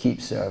and they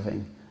keep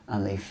serving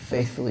and they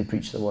faithfully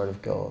preach the word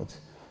of God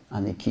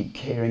and they keep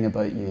caring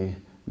about you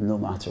no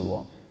matter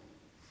what.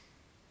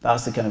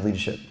 That's the kind of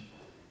leadership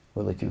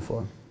we're looking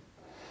for.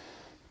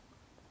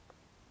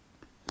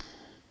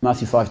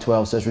 Matthew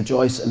 5:12 says,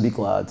 "Rejoice and be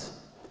glad,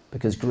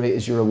 because great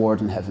is your reward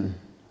in heaven,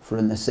 for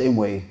in the same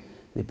way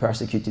they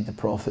persecuted the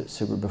prophets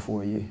who were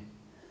before you."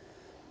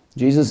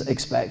 Jesus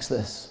expects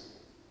this.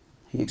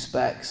 He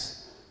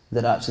expects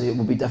that actually it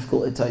will be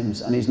difficult at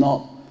times, and he's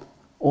not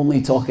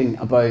only talking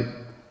about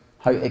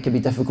how it can be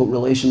difficult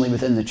relationally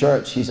within the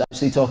church, he's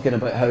actually talking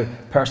about how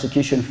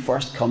persecution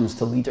first comes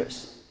to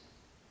leaders.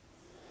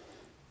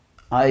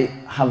 I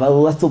have a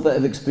little bit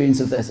of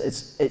experience of this.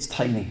 It's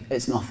tiny,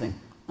 it's nothing.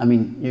 I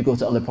mean, you go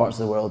to other parts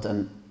of the world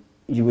and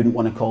you wouldn't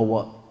want to call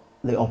what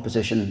the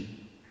opposition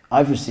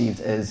I've received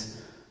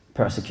is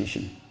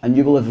persecution. And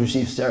you will have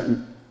received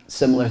certain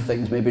similar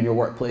things, maybe in your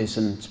workplace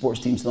and sports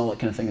teams and all that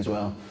kind of thing as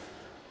well.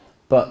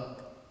 But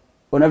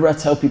whenever I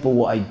tell people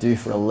what I do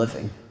for a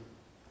living,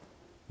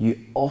 you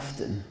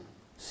often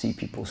see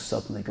people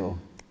suddenly go,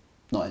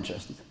 not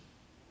interested.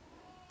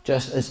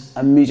 Just as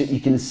immediate, you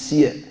can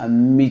see it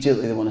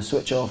immediately. They want to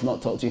switch off,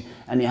 not talk to you,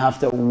 and you have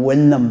to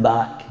win them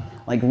back,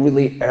 like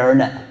really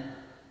earn it.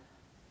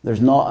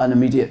 There's not an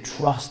immediate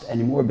trust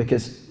anymore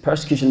because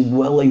persecution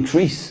will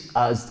increase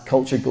as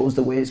culture goes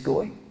the way it's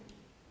going.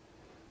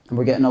 And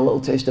we're getting a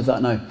little taste of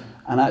that now.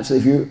 And actually,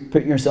 if you're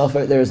putting yourself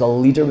out there as a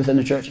leader within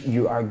the church,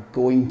 you are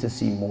going to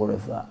see more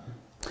of that.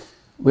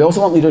 We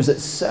also want leaders that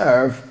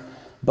serve,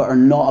 but are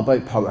not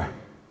about power.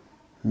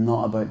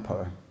 Not about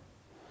power.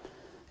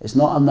 It's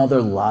not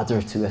another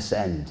ladder to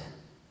ascend.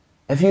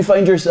 If you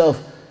find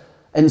yourself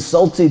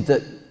insulted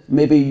that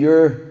maybe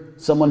you're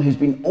someone who's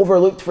been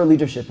overlooked for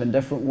leadership in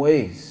different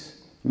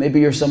ways, maybe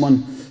you're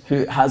someone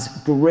who has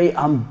great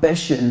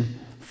ambition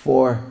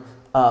for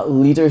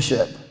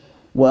leadership,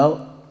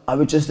 well, I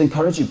would just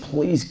encourage you,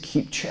 please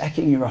keep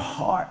checking your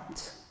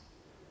heart.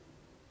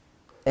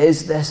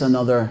 Is this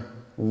another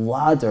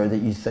ladder that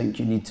you think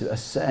you need to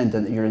ascend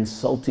and that you're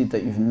insulted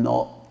that you've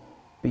not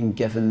been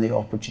given the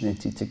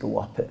opportunity to go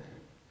up it?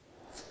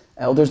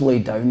 Elders lay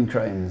down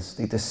crowns.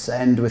 They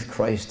descend with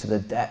Christ to the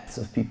depths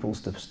of people's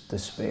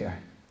despair.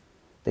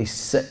 They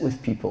sit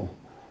with people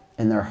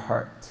in their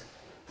hurt.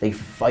 They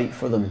fight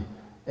for them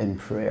in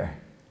prayer.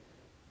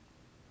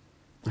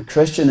 A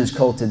Christian is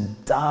called to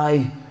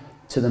die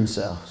to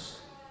themselves.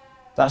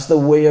 That's the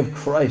way of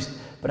Christ,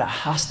 but it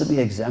has to be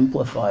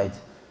exemplified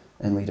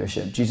in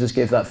leadership. Jesus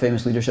gave that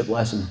famous leadership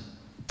lesson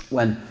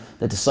when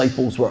the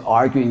disciples were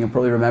arguing. You'll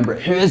probably remember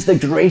it. Who is the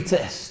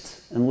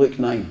greatest? In Luke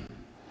 9.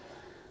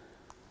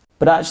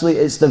 But actually,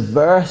 it's the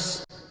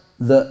verse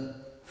that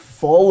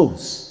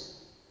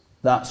follows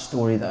that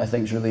story that I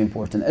think is really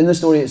important. In the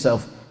story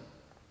itself,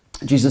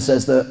 Jesus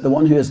says that the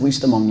one who is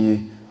least among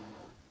you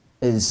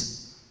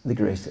is the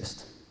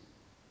greatest.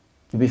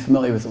 You'll be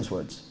familiar with those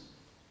words.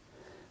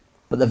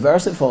 But the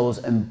verse that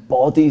follows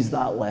embodies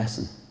that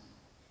lesson.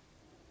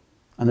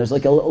 And there's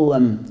like a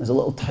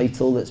little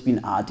title that's been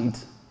added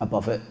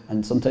above it.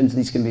 And sometimes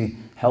these can be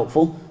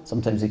helpful,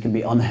 sometimes they can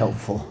be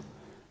unhelpful,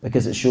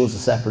 because it shows a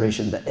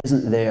separation that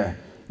isn't there.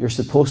 You're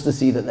supposed to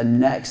see that the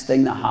next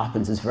thing that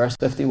happens is verse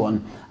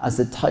 51. As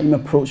the time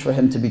approached for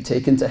him to be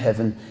taken to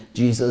heaven,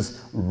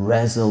 Jesus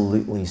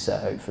resolutely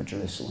set out for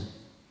Jerusalem.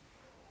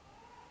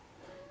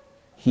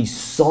 He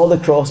saw the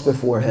cross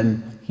before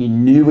him, he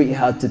knew what he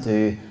had to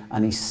do,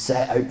 and he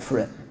set out for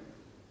it.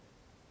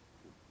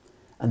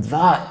 And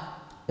that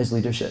is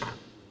leadership.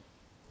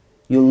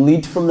 You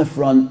lead from the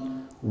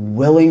front,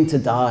 willing to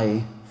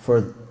die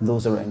for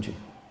those around you.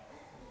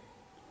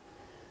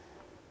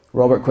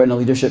 Robert Quinn, a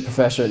leadership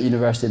professor at the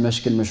University of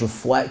Michigan, was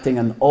reflecting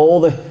on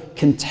all the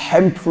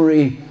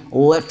contemporary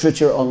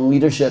literature on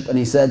leadership, and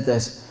he said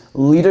this: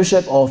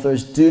 leadership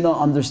authors do not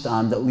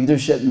understand that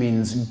leadership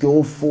means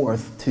go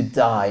forth to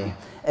die.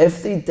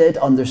 If they did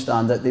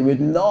understand it, they would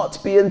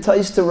not be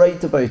enticed to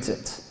write about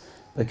it,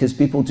 because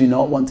people do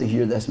not want to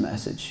hear this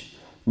message.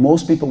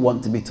 Most people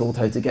want to be told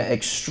how to get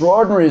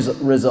extraordinary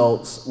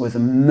results with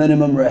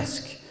minimum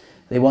risk.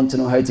 They want to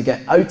know how to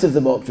get out of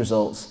the box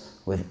results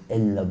with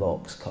in the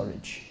box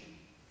courage.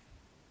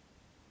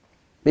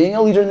 Being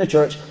a leader in the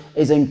church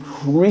is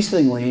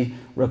increasingly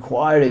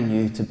requiring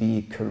you to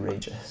be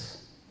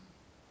courageous.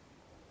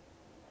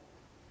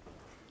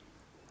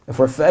 If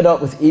we're fed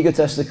up with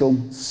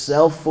egotistical,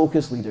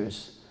 self-focused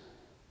leaders,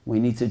 we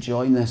need to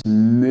join this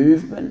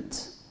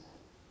movement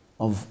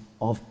of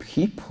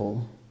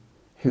people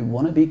who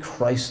want to be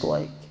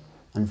Christ-like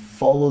and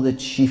follow the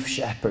chief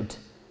shepherd.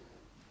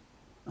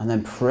 And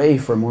then pray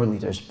for more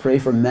leaders. Pray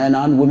for men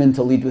and women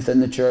to lead within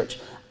the church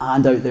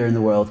and out there in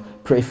the world.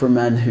 Pray for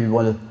men who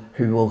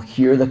will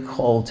hear the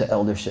call to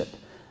eldership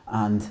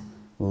and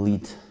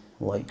lead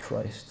like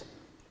Christ.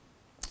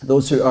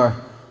 Those who are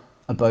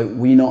about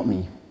we, not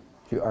me,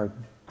 who are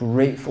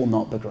grateful,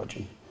 not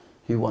begrudging,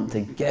 who want to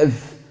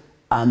give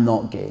and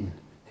not gain,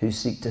 who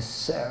seek to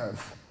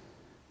serve,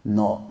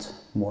 not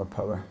more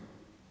power.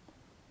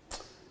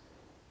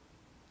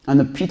 And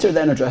then Peter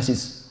then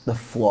addresses the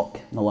flock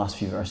in the last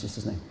few verses,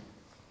 doesn't he?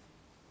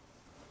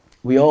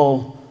 We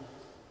all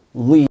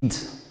lead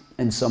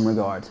in some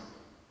regard,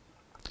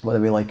 whether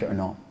we like it or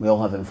not. We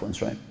all have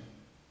influence, right?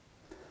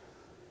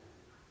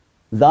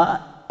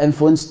 That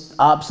influence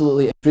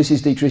absolutely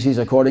increases, decreases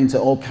according to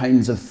all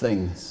kinds of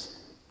things.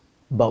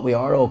 But we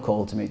are all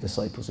called to make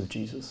disciples of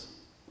Jesus.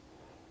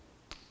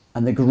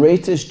 And the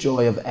greatest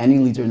joy of any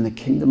leader in the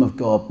kingdom of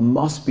God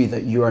must be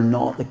that you are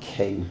not the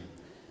king.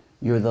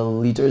 You're the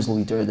leader's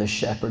leader, the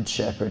shepherd's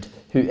shepherd,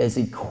 who is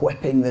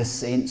equipping the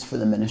saints for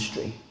the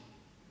ministry.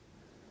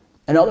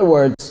 In other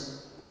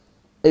words,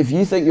 if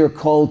you think you're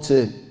called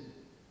to, in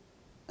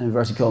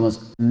inverted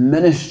commas,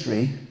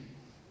 ministry,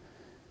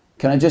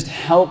 can I just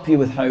help you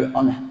with how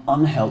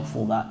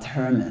unhelpful that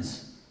term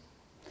is?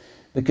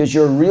 Because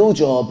your real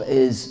job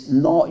is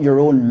not your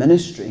own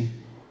ministry.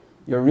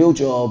 Your real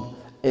role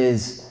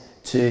is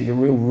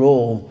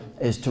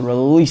to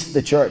release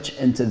the church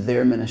into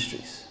their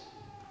ministries.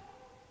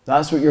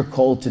 That's what you're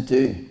called to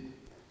do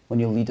when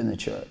you lead in the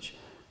church.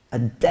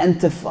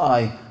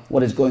 Identify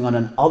what is going on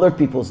in other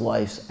people's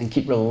lives and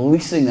keep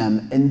releasing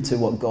them into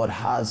what God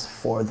has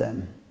for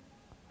them.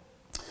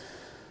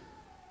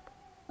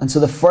 And so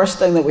the first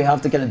thing that we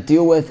have to kind of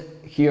deal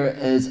with here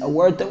is a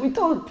word that we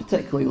don't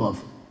particularly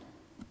love.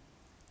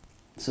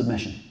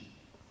 Submission.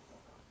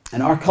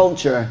 In our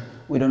culture,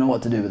 we don't know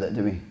what to do with it,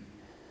 do we?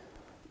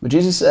 But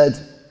Jesus said,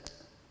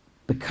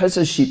 because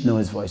his sheep know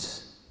his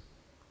voice,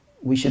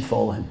 we should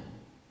follow him.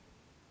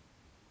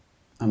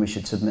 And we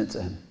should submit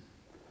to him.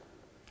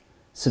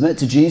 Submit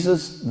to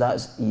Jesus,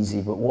 that's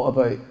easy, but what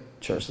about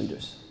church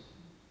leaders?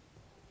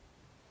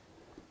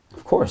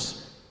 Of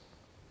course,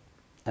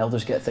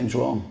 elders get things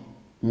wrong.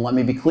 And let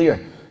me be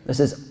clear, this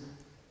is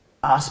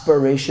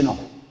aspirational.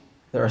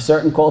 There are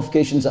certain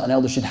qualifications that an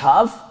elder should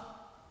have,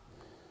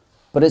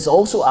 but it's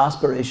also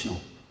aspirational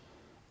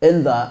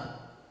in that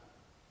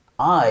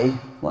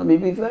let me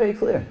be very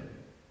clear,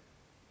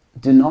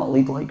 do not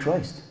lead like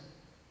Christ.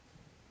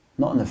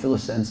 Not in the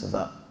fullest sense of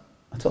that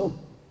at all.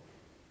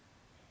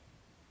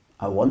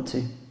 I want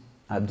to.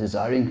 I'm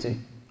desiring to.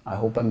 I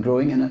hope I'm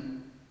growing in it.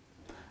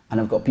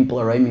 And I've got people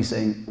around me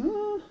saying,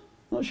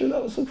 not sure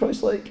that was so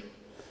Christ-like.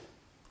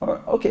 Or,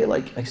 okay,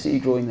 I see you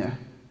growing there.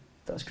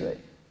 That's great.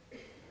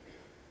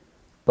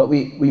 But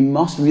we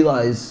must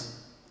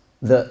realize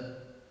that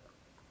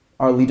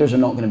our leaders are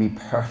not going to be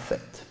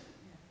perfect.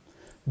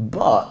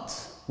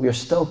 But we are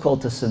still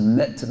called to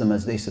submit to them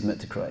as they submit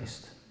to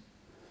Christ.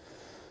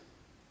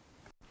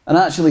 And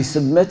actually,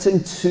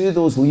 submitting to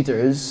those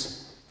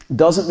leaders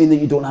doesn't mean that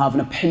you don't have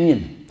an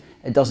opinion.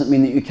 It doesn't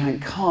mean that you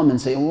can't come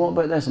and say, what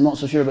about this? I'm not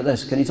so sure about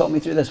this. Can you talk me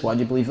through this? Why do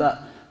you believe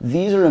that?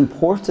 These are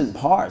important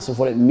parts of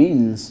what it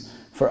means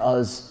for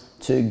us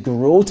to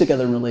grow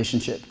together in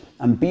relationship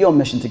and be on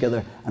mission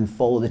together and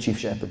follow the chief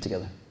shepherd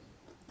together.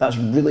 That's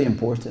really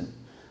important.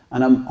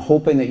 And I'm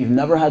hoping that you've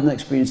never had an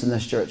experience in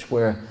this church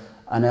where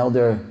an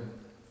elder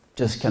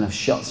just kind of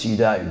shuts you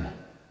down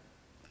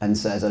and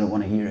says, I don't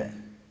want to hear it.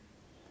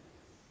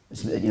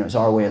 It's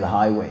our way or the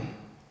highway.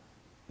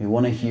 We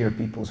want to hear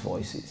people's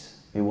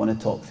voices. We want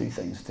to talk through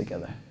things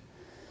together.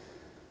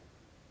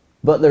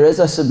 But there is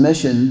a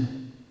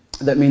submission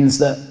that means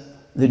that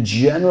the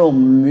general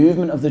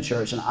movement of the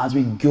church, and as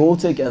we go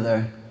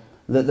together,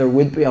 that there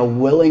would be a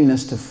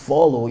willingness to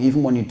follow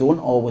even when you don't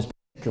always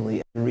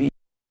particularly agree.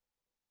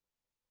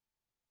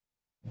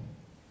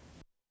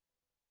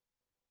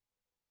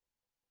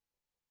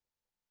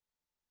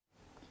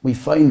 we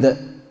find that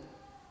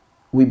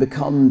we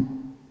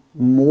become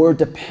more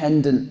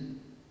dependent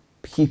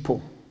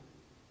people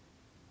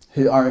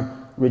who are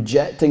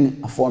rejecting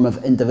a form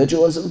of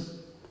individualism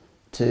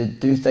to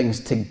do things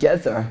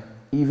together,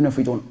 even if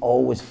we don't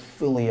always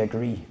fully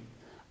agree.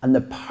 And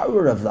the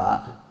power of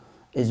that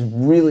is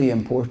really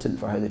important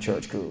for how the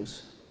church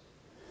grows.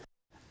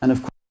 And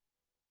of course,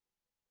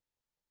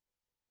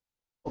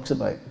 it talks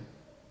about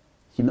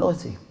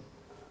humility.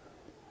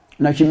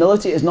 Now,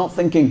 humility is not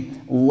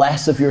thinking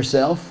less of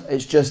yourself,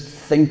 it's just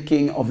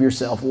thinking of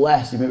yourself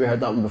less. You've maybe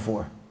heard that one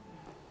before.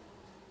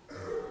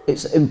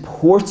 It's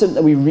important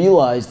that we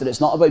realize that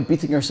it's not about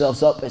beating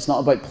ourselves up, it's not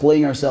about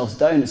playing ourselves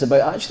down, it's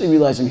about actually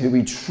realizing who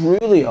we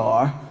truly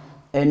are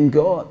in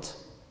God.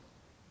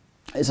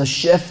 It's a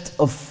shift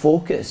of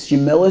focus.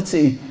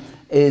 Humility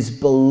is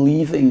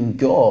believing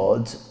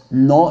God,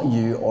 not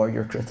you or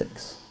your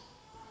critics.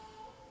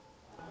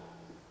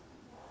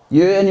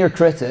 You and your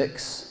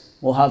critics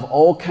will have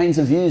all kinds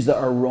of views that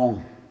are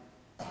wrong.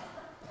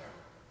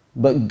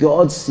 But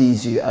God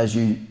sees you as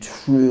you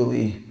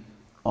truly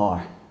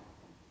are.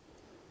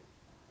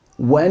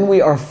 When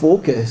we are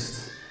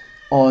focused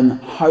on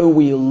how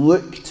we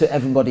look to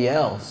everybody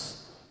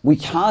else, we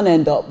can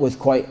end up with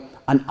quite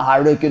an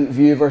arrogant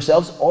view of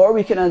ourselves, or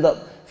we can end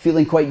up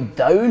feeling quite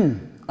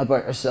down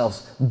about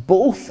ourselves.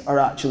 Both are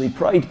actually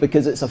pride,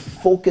 because it's a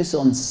focus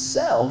on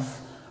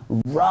self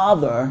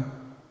rather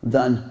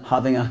than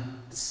having a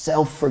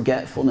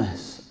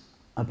self-forgetfulness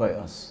about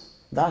us.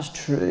 That's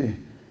true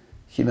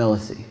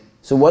humility.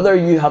 So whether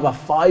you have a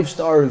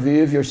 5-star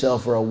review of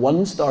yourself or a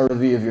 1-star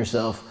review of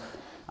yourself,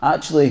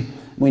 actually,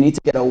 we need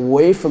to get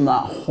away from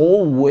that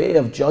whole way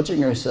of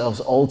judging ourselves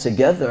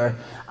altogether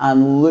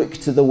and look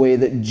to the way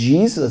that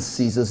Jesus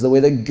sees us, the way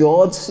that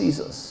God sees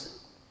us.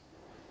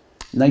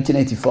 In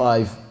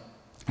 1985,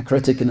 a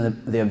critic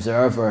in The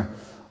Observer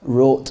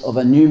wrote of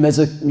a new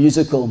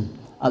musical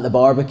at the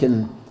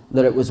Barbican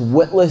that it was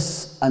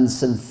witless and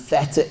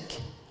synthetic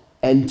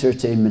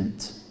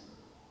entertainment.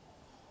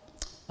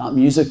 That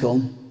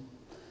musical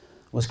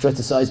was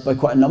criticised by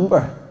quite a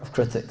number of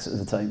critics at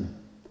the time.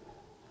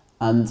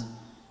 And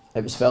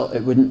it was felt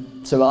it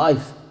wouldn't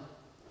survive.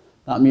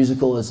 That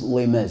musical is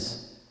Les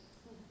Mis.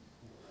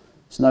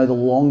 It's now the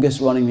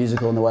longest running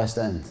musical in the West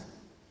End.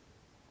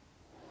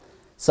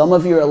 Some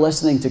of you are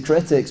listening to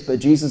critics, but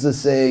Jesus is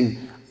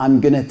saying,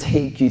 I'm going to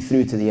take you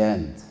through to the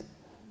end.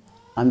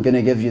 I'm going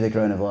to give you the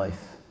crown of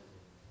life.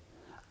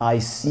 I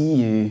see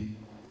you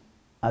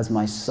as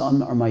my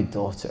son or my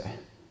daughter.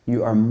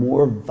 You are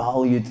more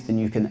valued than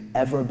you can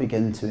ever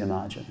begin to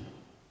imagine.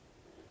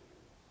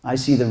 I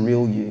see the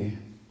real you.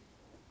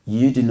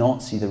 You do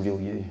not see the real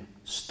you.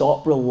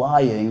 Stop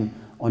relying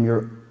on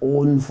your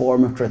own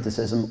form of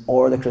criticism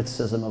or the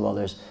criticism of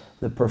others.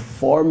 The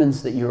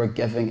performance that you are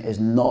giving is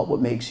not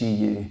what makes you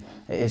you.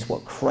 It is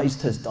what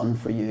Christ has done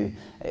for you.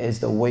 It is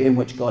the way in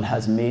which God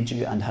has made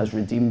you and has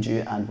redeemed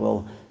you and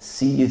will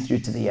see you through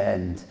to the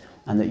end,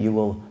 and that you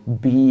will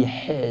be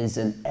His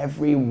in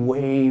every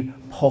way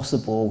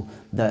possible,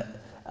 that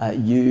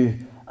you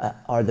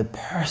are the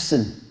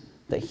person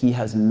that He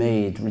has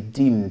made,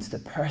 redeemed, the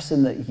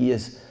person that He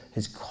is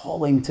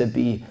calling to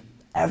be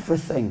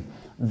everything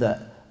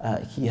that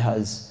He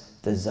has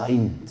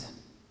designed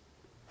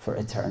for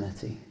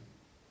eternity.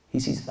 He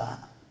sees that.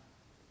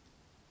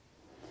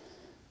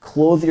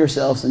 Clothe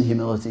yourselves in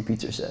humility,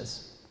 Peter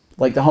says.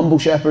 Like the humble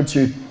shepherds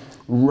who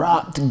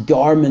wrapped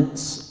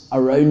garments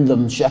around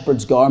them,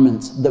 shepherds'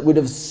 garments, that would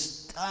have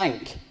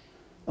stank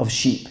of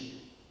sheep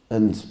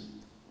and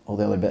all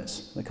the other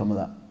bits that come with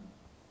that.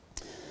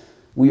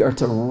 We are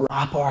to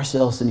wrap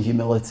ourselves in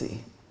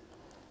humility,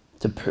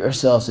 to put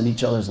ourselves in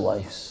each other's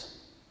lives.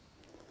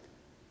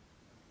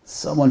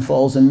 Someone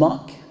falls in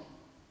muck,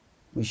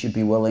 we should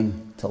be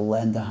willing to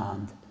lend a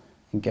hand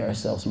and get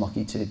ourselves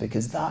mucky too,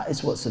 because that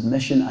is what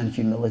submission and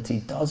humility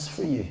does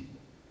for you.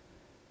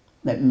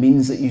 It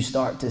means that you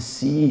start to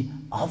see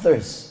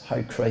others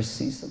how Christ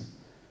sees them.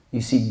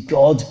 You see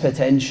God's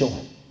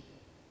potential.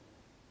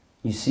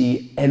 You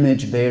see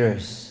image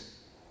bearers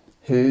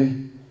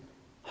who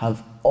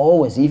have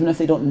always, even if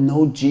they don't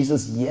know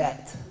Jesus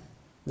yet,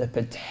 the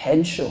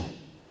potential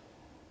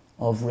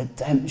of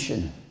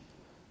redemption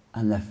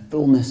and the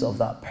fullness of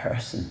that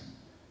person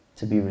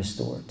to be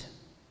restored.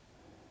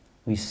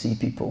 We see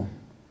people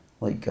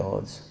like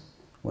God's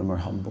when we're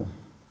humble.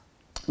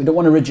 We don't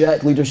want to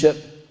reject leadership,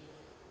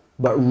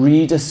 but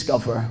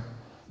rediscover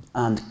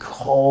and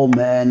call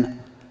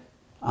men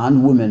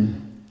and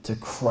women to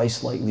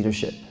Christ-like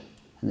leadership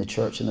in the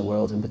church and the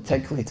world, and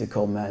particularly to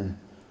call men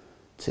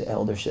to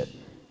eldership.